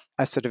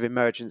a sort of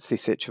emergency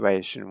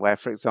situation where,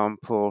 for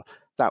example,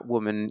 that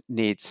woman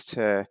needs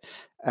to,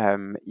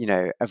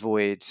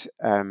 avoid,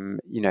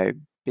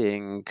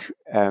 being,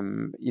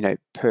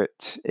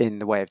 put in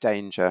the way of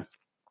danger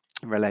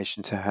in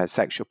relation to her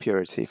sexual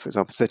purity, for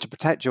example. So to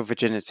protect your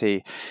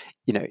virginity,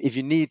 if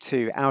you need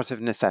to, out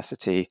of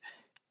necessity,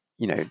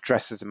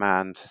 dress as a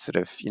man to sort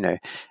of,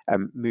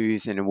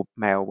 move in a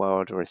male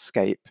world or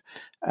escape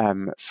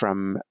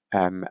from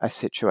a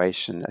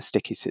situation, a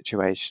sticky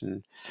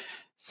situation.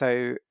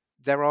 So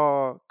there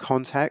are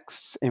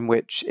contexts in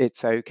which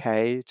it's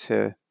okay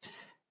to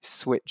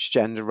switch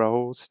gender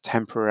roles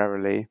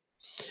temporarily.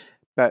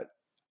 But,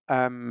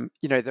 there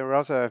are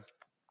other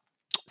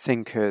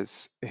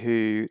theologians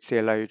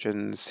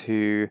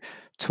who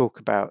talk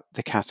about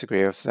the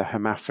category of the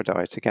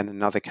hermaphrodite, again,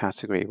 another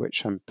category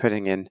which I'm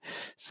putting in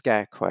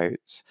scare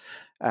quotes.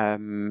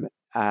 So,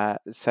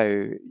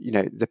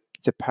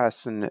 the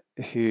person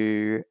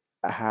who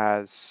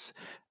has,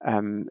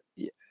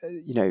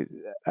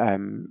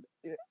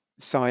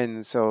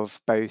 signs of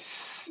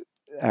both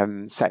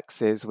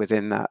sexes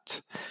within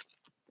that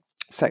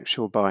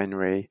sexual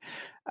binary.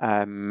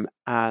 And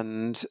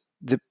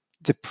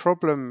the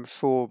problem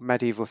for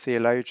medieval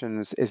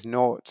theologians is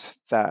not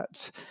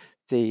that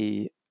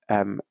the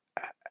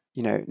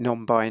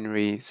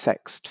non-binary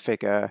sexed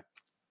figure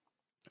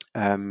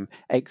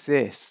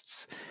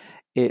exists.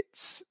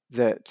 It's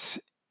that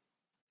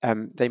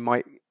they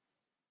might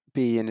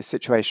be in a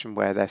situation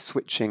where they're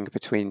switching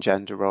between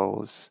gender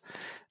roles,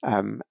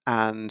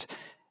 and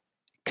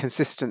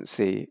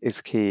consistency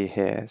is key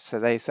here. So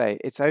they say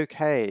it's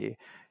okay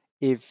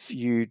if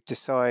you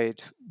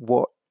decide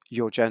what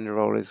your gender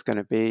role is going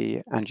to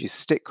be and you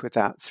stick with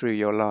that through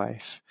your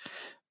life.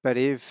 But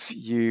if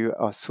you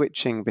are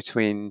switching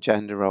between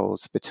gender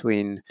roles,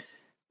 between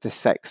the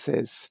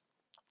sexes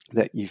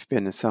that you've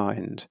been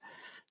assigned,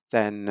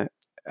 then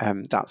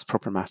that's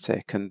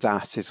problematic, and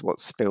that is what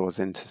spills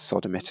into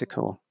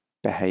sodomitical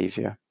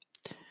behavior.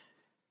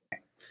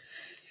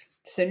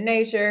 So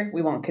nature,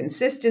 we want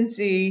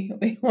consistency,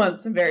 we want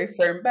some very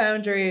firm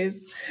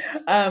boundaries,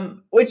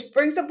 which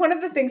brings up one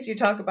of the things you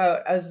talk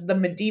about as the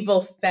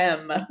medieval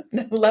femme. I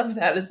love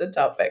that as a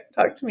topic.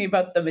 Talk to me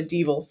about the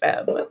medieval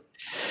femme.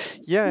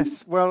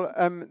 Yes, well,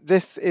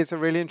 this is a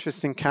really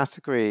interesting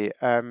category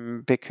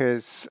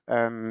because,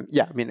 I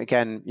mean,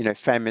 again,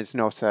 femme is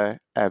not a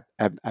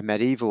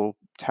medieval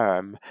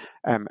term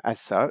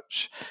as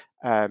such.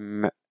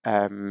 But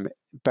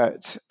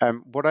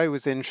what I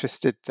was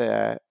interested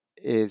there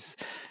is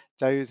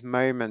those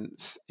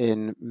moments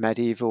in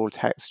medieval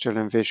textual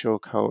and visual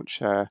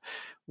culture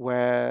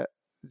where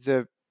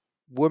the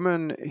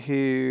woman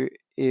who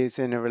is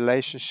in a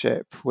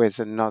relationship with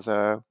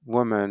another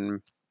woman,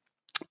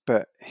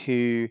 but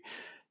who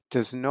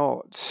does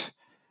not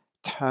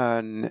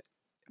turn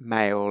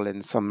male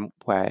in some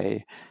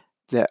way,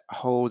 that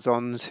holds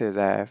on to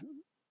their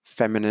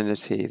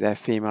femininity, their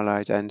female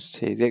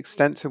identity, the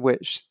extent to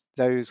which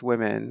those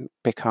women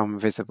become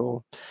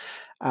visible.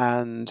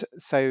 And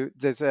so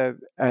there's a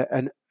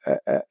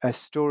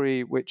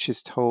story which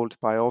is told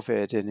by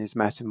Ovid in his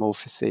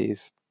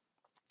Metamorphoses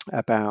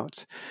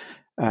about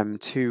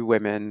two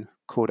women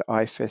called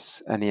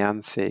Iphis and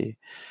Ianthe,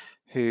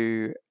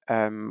 who,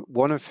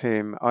 one of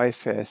whom,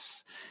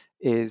 Iphis,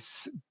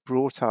 is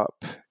brought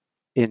up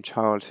in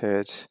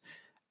childhood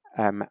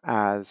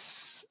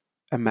as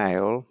a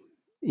male,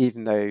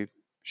 even though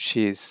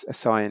she's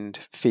assigned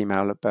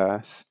female at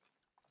birth.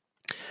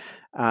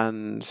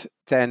 And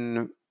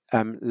then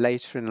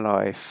later in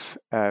life,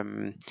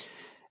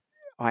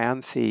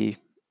 Ianthe,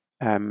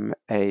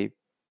 a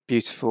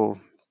beautiful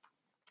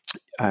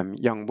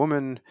young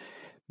woman,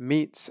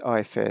 meets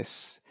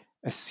Iphis,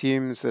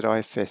 assumes that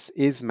Iphis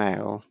is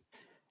male.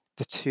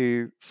 The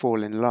two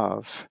fall in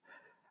love.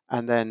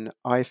 And then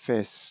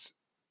Iphis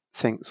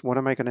thinks, what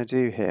am I going to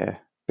do here?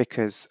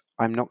 Because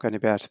I'm not going to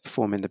be able to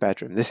perform in the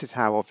bedroom. This is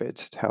how Ovid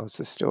tells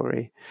the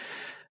story.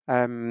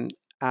 And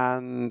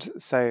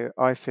so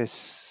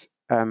Iphis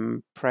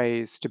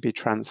prays to be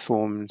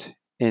transformed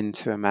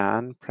into a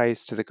man,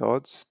 prays to the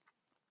gods.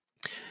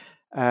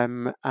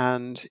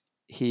 And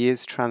he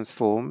is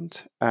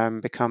transformed,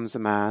 becomes a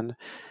man.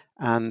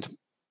 And,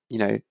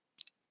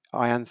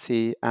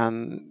 Ianthe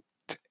and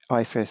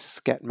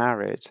Iphis get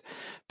married.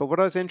 But what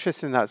I was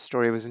interested in that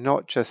story was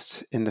not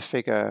just in the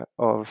figure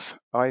of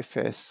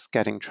Iphis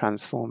getting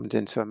transformed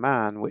into a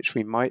man, which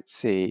we might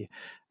see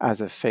as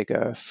a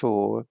figure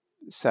for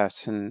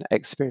certain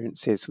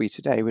experiences we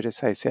today would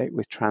associate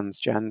with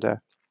transgender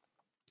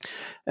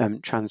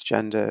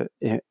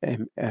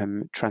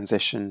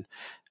transition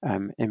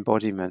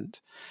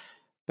embodiment,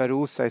 but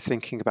also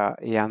thinking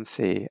about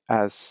Ianthe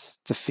as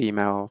the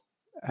female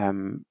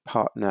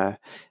partner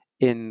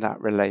in that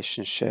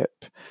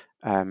relationship,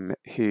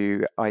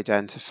 who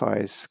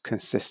identifies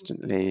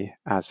consistently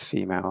as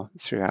female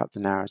throughout the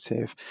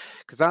narrative,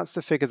 because that's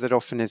the figure that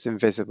often is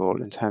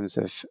invisible in terms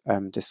of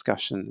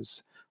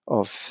discussions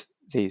of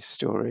these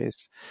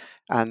stories.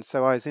 And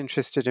so I was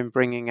interested in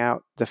bringing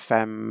out the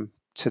femme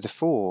to the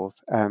fore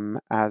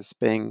as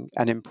being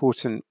an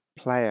important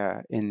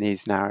player in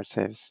these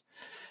narratives,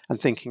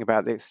 and thinking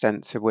about the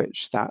extent to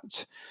which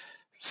that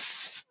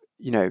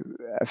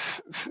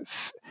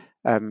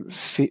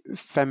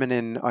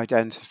feminine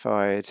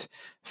identified,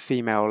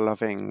 female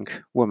loving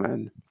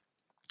woman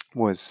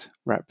was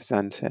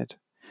represented.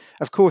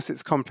 Of course,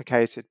 it's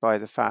complicated by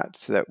the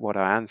fact that what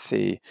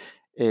Ianthe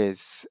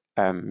is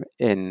the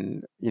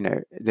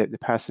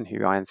person who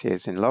Ianthe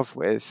is in love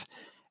with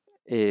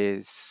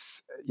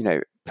is,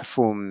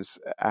 performs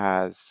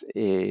as,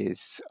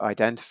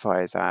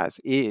 identifies as,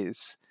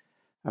 is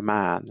a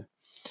man.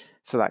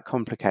 So that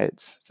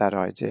complicates that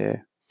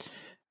idea.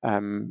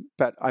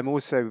 But I'm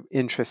also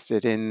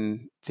interested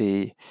in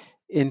the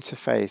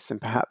interface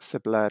and perhaps the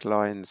blurred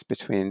lines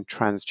between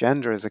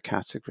transgender as a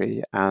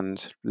category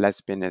and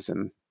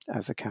lesbianism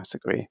as a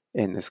category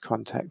in this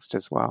context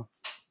as well.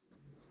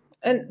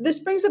 And this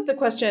brings up the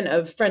question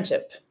of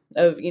friendship,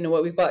 of,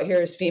 what we've got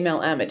here is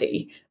female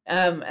amity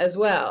as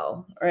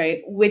well,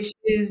 right? Which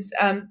is,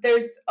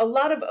 there's a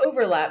lot of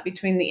overlap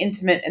between the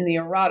intimate and the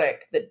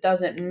erotic that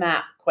doesn't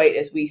map quite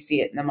as we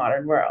see it in the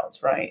modern world,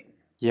 right?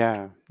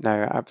 Yeah,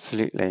 no,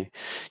 absolutely.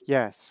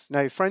 Yes.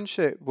 No,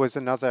 friendship was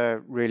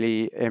another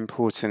really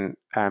important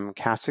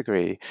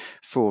category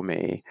for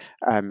me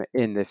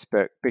in this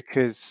book,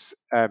 because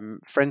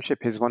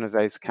friendship is one of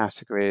those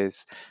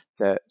categories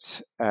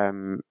that,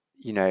 and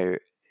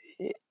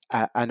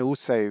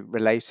also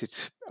related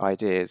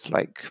ideas,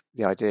 like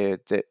the idea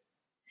that,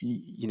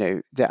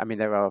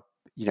 there are,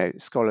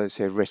 scholars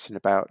who have written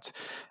about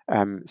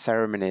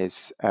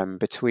ceremonies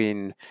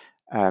between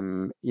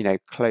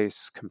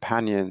close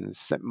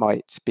companions that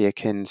might be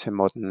akin to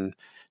modern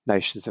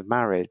notions of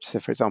marriage.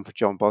 So, for example,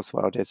 John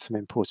Boswell did some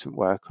important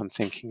work on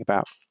thinking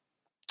about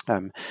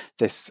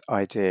this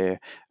idea,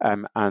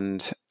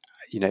 and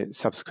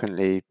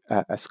subsequently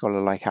a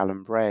scholar like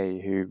Alan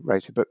Bray, who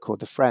wrote a book called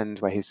The Friend,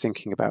 where he's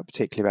thinking about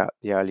particularly about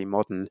the early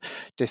modern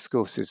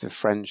discourses of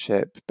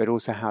friendship, but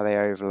also how they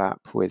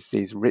overlap with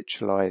these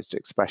ritualized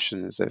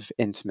expressions of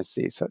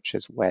intimacy, such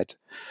as wed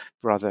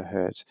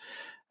brotherhood.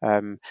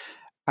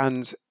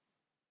 And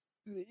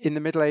in the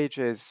Middle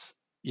Ages,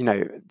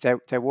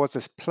 there was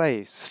a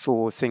place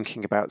for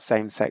thinking about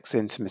same-sex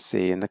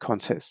intimacy in the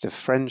context of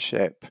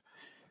friendship,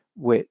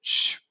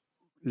 which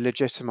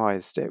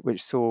legitimized it,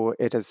 which saw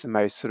it as the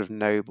most sort of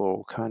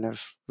noble kind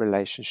of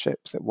relationship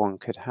that one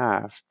could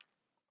have.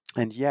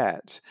 And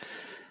yet,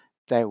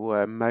 there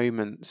were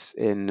moments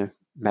in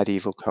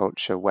medieval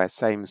culture where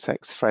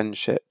same-sex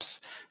friendships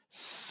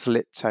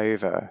slipped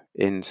over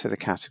into the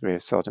category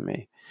of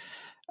sodomy.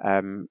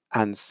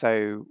 And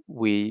so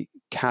we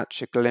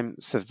catch a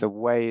glimpse of the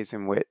ways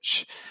in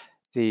which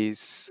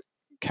these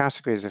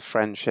categories of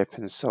friendship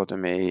and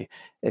sodomy,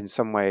 in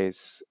some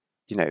ways,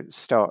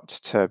 start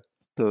to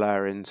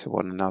blur into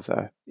one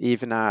another,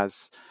 even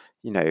as,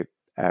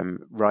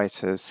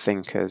 writers,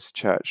 thinkers,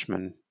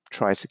 churchmen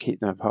try to keep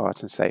them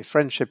apart and say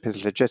friendship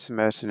is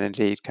legitimate and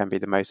indeed can be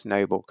the most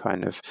noble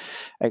kind of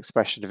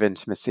expression of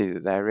intimacy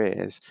that there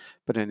is.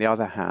 But on the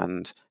other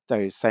hand,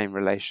 those same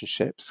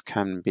relationships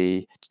can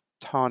be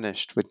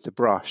tarnished with the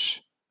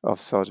brush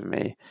of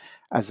sodomy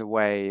as a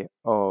way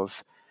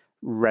of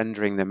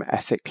rendering them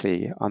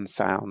ethically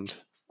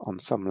unsound on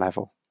some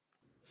level.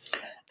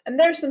 And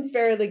there are some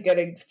fairly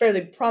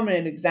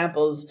prominent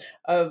examples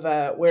of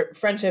where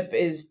friendship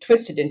is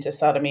twisted into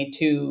sodomy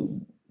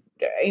to,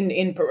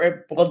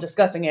 while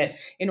discussing it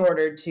in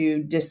order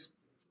to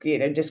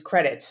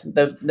discredit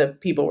the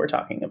people we're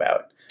talking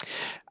about.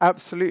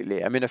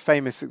 Absolutely. I mean, a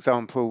famous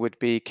example would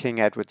be King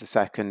Edward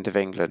II of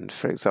England,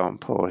 for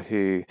example,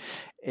 who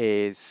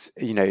is,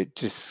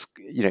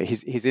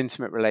 his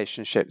intimate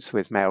relationships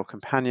with male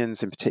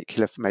companions, in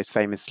particular, most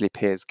famously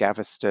Piers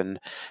Gaveston,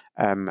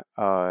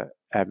 are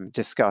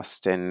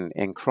discussed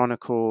in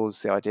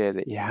Chronicles. The idea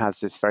that he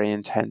has this very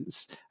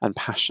intense and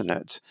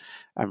passionate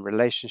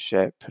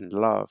relationship and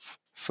love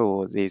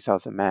for these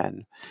other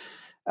men.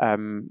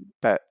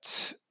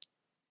 But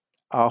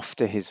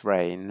after his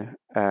reign,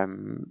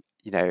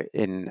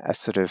 in a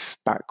sort of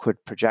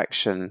backward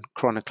projection,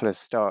 chroniclers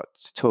start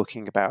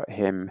talking about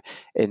him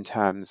in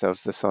terms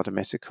of the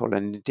sodomitical,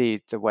 and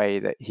indeed the way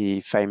that he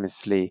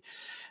famously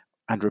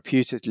and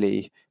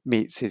reputedly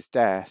meets his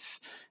death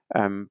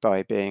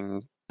by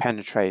being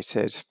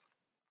penetrated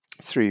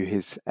through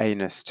his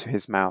anus to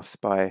his mouth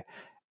by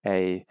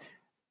a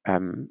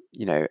a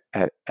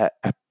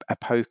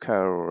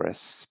poker or a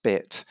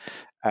spit,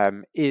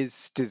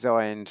 is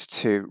designed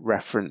to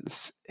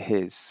reference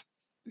his,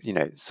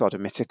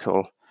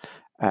 sodomitical,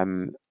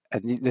 and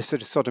the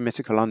sort of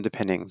sodomitical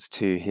underpinnings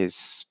to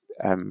his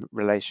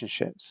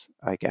relationships,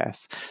 I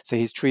guess. So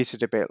he's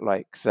treated a bit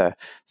like the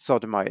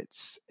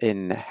sodomites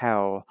in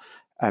hell,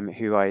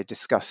 who I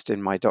discussed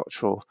in my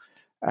doctoral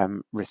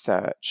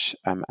research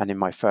and in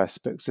my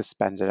first book,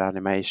 Suspended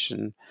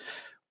Animation,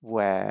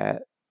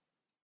 where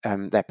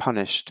they're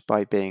punished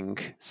by being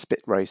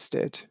spit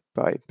roasted,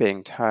 by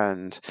being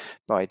turned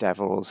by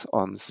devils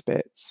on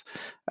spits,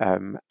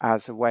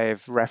 as a way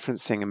of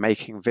referencing and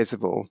making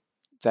visible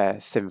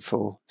their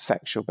sinful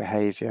sexual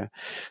behavior.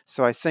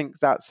 So I think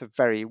that's a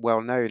very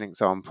well-known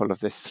example of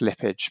this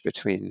slippage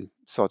between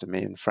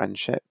sodomy and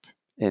friendship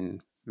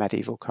in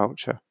medieval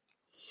culture.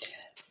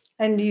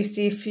 And do you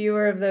see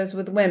fewer of those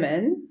with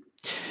women?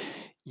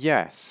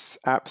 Yes,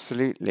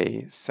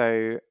 absolutely.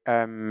 So,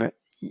 I mean,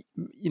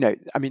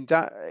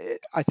 that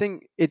I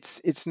think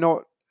it's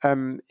not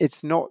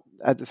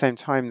at the same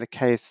time the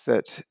case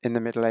that in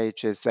the Middle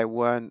Ages there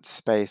weren't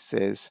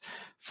spaces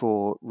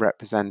for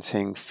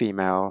representing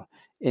female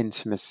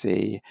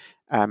intimacy,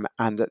 and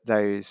that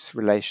those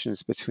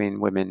relations between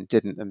women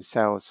didn't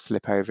themselves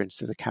slip over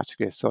into the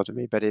category of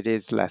sodomy, but it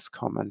is less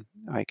common,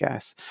 I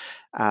guess.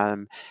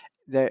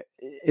 There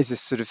is a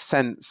sort of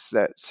sense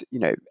that,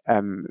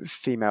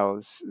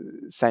 females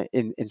say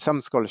in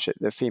some scholarship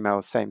that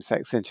female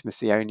same-sex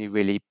intimacy only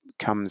really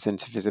comes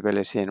into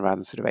visibility in around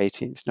the sort of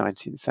 18th,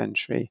 19th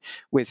century,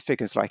 with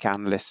figures like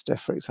Anne Lister,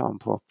 for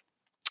example,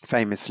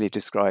 famously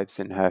describes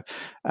in her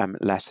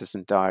letters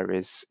and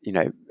diaries,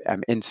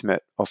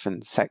 intimate,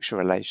 often sexual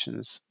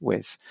relations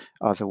with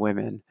other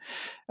women.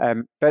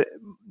 But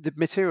the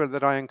material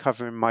that I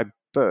uncover in my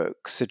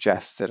book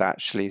suggests that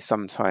actually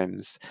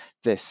sometimes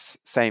this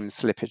same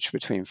slippage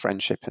between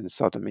friendship and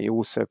sodomy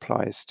also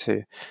applies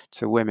to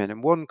women.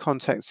 And one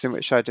context in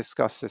which I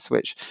discuss this,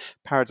 which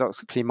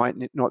paradoxically might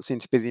not seem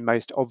to be the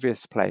most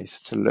obvious place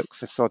to look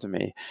for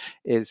sodomy,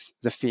 is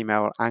the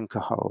female anchor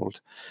hold.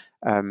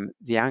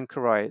 The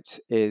anchorite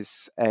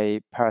is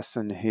a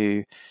person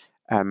who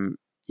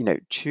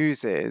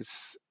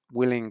chooses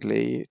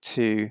willingly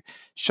to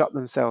shut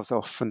themselves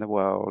off from the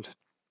world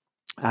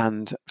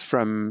and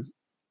from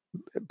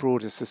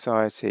broader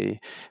society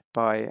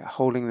by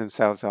holding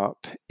themselves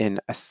up in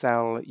a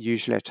cell,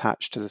 usually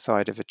attached to the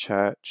side of a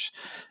church.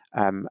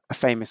 A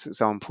famous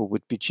example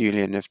would be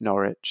Julian of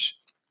Norwich.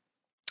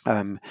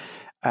 And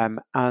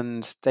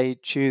they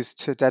choose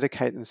to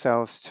dedicate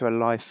themselves to a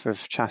life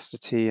of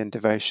chastity and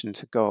devotion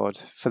to God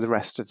for the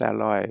rest of their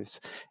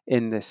lives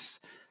in this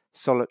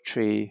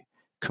solitary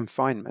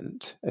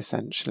confinement,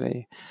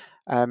 essentially.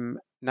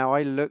 Now,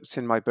 I looked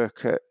in my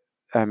book at,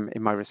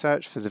 in my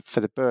research for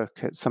the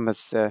book, at some of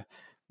the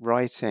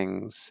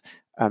writings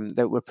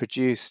that were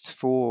produced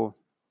for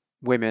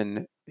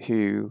women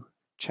who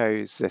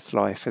chose this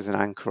life as an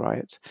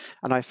anchorite.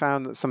 And I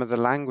found that some of the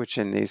language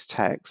in these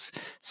texts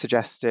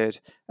suggested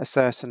a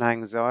certain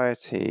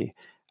anxiety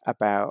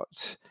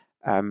about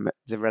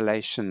the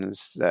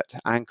relations that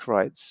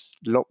anchorites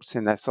locked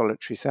in their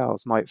solitary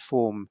cells might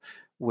form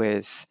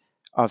with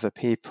other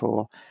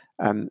people,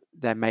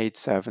 their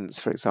maidservants,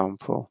 for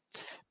example.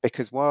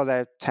 Because while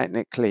they're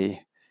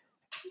technically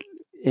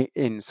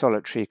in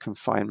solitary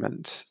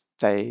confinement,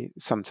 they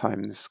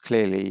sometimes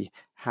clearly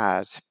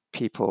had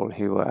people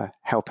who were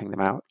helping them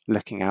out,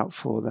 looking out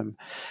for them.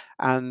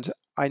 And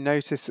I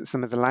noticed that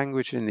some of the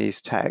language in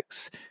these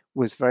texts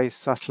was very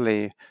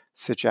subtly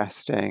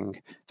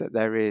suggesting that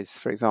there is,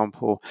 for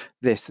example,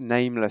 this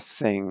nameless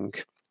thing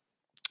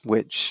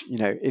which,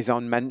 is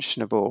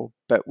unmentionable,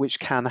 but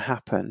which can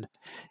happen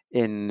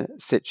in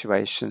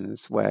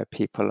situations where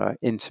people are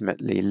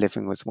intimately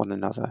living with one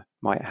another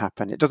might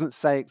happen. It doesn't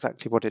say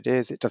exactly what it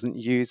is. It doesn't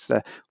use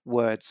the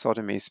word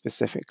sodomy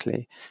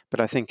specifically, but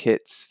I think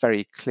it's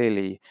very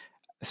clearly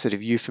a sort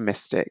of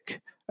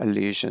euphemistic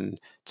allusion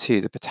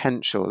to the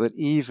potential that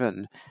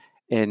even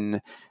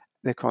in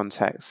the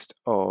context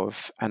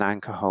of an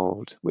anchor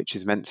hold, which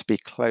is meant to be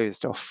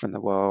closed off from the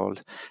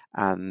world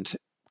and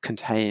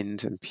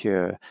contained and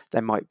pure,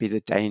 there might be the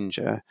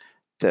danger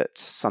that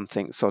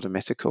something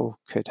sodomitical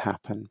could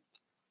happen.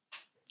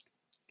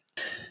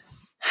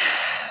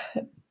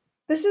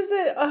 This is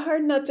a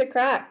hard nut to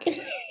crack.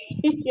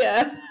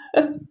 Yeah.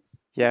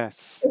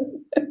 Yes,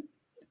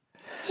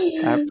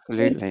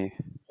 absolutely.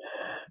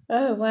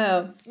 Oh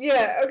wow.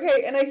 Yeah,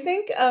 okay. And I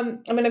think I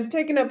mean I've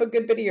taken up a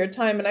good bit of your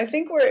time, and I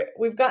think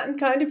we've gotten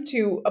kind of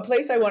to a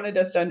place I wanted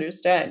us to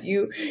understand.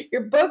 Your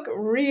book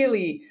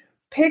really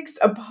picks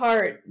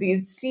apart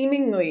these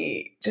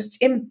seemingly just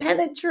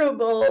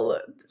impenetrable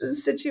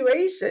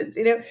situations.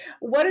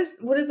 What does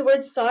the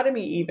word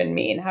sodomy even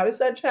mean? How does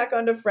that track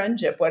onto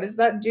friendship? What does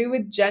that do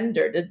with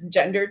gender? Does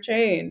gender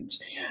change?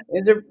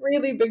 These are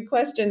really big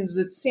questions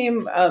that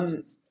seem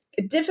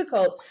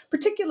difficult,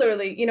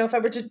 particularly,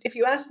 if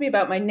you asked me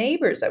about my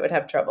neighbors, I would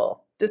have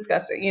trouble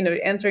discussing,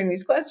 answering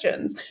these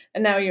questions.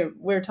 And now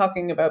we're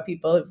talking about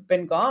people who've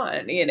been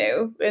gone,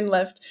 and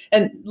left,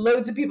 and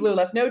loads of people who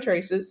left no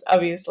traces,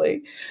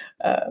 obviously.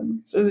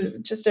 So there's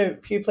just a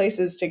few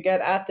places to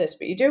get at this,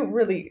 but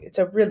it's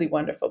a really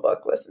wonderful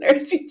book,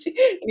 listeners.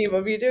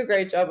 You do a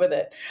great job with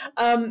it.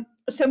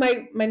 So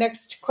my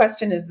next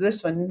question is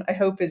this one, I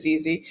hope is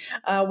easy.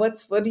 What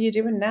are you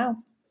doing now?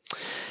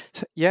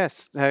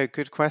 Yes, no,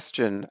 good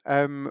question.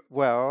 In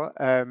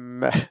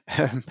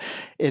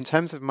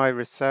terms of my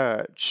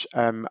research,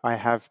 I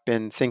have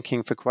been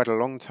thinking for quite a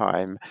long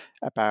time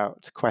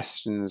about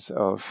questions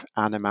of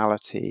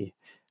animality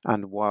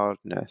and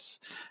wildness.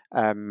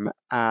 And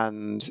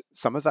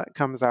some of that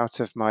comes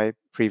out of my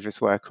previous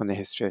work on the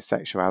history of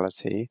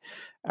sexuality.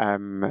 I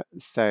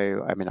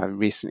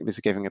recently was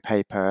giving a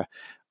paper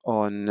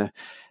on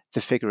the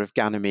figure of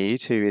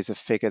Ganymede, who is a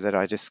figure that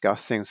I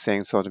discuss in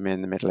Seeing Sodomy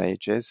in the Middle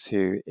Ages,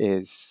 who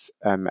is,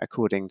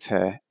 according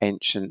to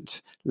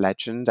ancient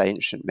legend,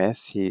 ancient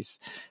myth, he's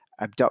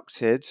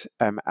abducted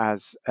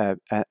as an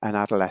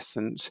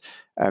adolescent,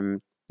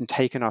 and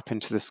taken up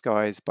into the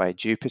skies by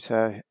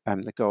Jupiter,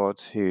 the god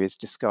who is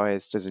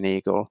disguised as an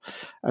eagle,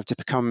 to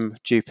become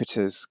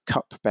Jupiter's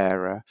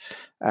cupbearer.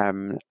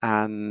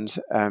 This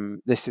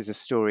is a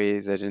story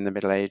that in the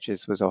Middle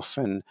Ages was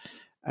often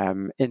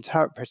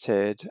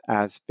interpreted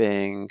as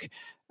being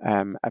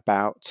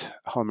about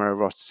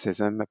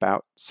homoeroticism,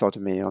 about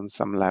sodomy on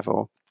some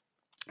level.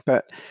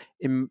 But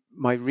in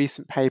my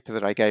recent paper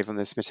that I gave on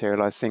this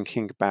material, I was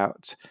thinking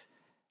about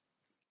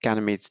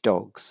Ganymede's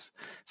dogs,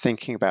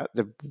 thinking about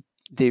the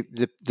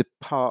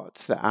part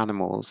that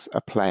animals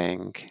are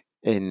playing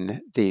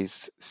in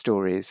these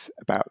stories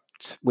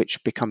about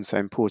which become so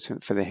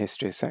important for the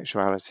history of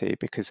sexuality,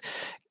 because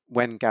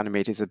when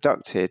Ganymede is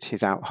abducted,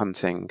 he's out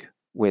hunting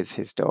with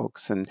his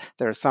dogs, and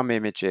there are some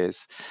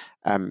images,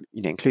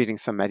 including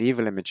some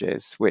medieval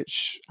images,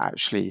 which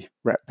actually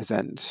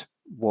represent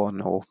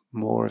one or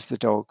more of the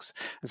dogs.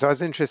 And so I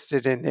was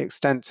interested in the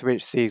extent to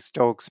which these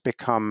dogs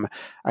become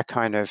a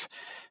kind of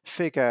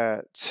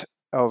figure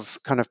of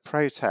kind of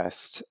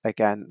protest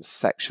against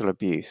sexual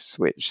abuse,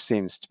 which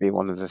seems to be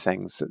one of the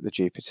things that the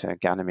Jupiter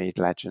Ganymede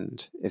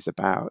legend is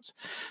about.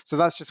 So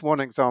that's just one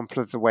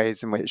example of the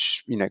ways in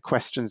which,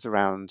 questions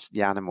around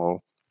the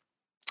animal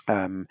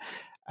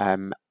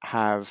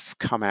have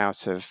come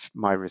out of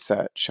my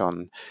research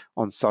on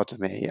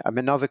sodomy.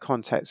 Another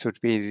context would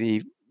be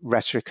the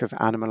rhetoric of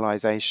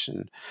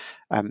animalization,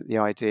 the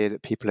idea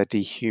that people are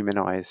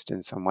dehumanized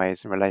in some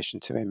ways in relation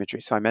to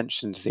imagery. So I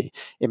mentioned the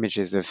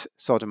images of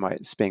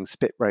sodomites being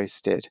spit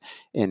roasted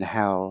in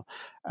hell.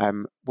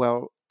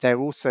 They're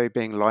also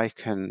being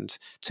likened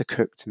to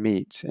cooked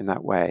meat in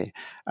that way.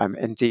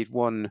 Indeed,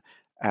 one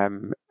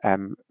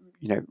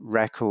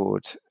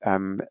record,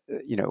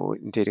 or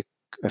indeed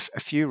a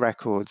few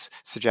records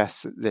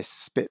suggest that this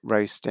spit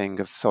roasting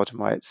of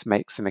sodomites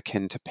makes them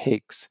akin to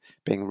pigs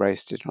being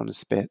roasted on a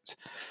spit.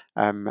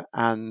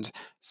 And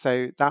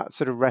so that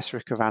sort of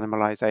rhetoric of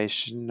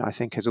animalization, I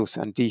think, and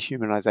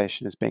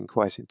dehumanization has been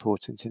quite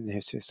important in the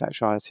history of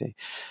sexuality.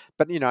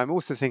 But, I'm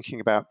also thinking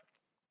about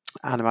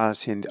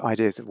animality and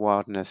ideas of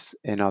wildness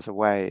in other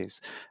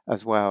ways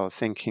as well,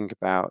 thinking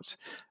about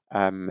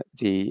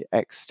the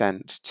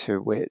extent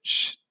to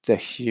which the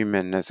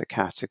human as a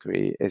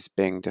category is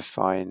being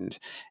defined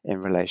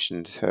in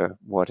relation to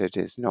what it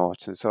is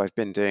not. And so I've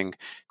been doing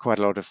quite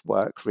a lot of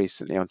work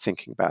recently on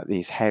thinking about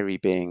these hairy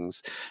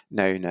beings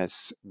known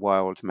as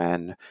wild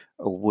men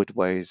or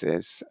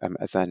woodwoses,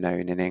 as they're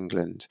known in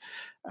England.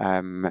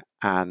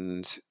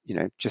 And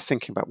just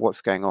thinking about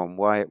what's going on.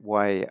 Why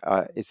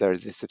is there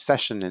this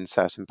obsession in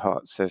certain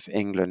parts of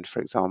England, for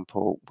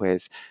example,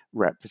 with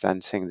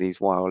representing these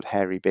wild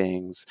hairy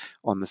beings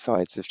on the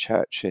sides of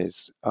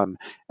churches,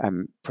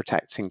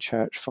 protecting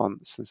church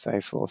fonts and so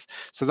forth?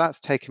 So that's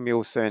taken me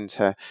also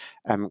into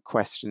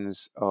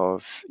questions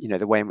of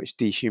the way in which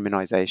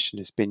dehumanization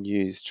has been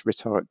used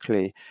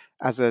rhetorically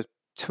as a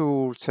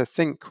tool to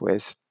think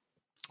with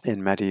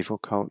in medieval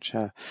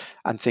culture,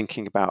 and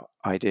thinking about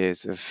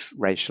ideas of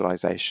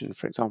racialization,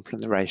 for example,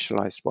 in the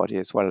racialized body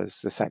as well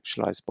as the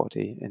sexualized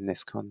body in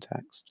this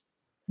context.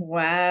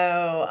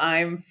 Wow,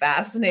 I'm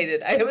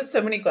fascinated. I have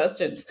so many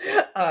questions.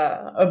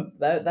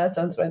 That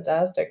sounds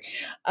fantastic.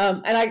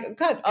 And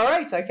God, all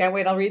right, I can't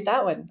wait. I'll read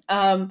that one.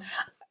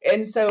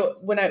 And so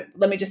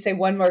let me just say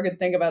one more good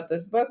thing about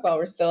this book while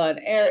we're still on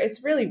air.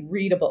 It's really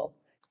readable.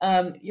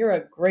 You're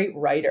a great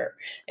writer.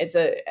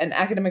 And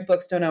academic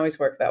books don't always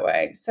work that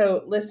way.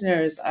 So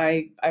listeners,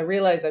 I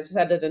realize I've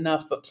said it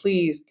enough, but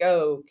please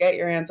go get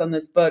your hands on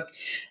this book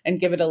and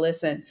give it a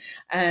listen.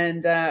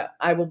 And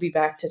I will be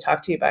back to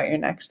talk to you about your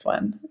next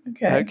one.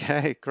 Okay.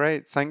 Okay,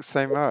 great. Thanks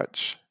so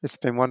much. It's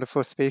been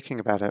wonderful speaking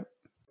about it.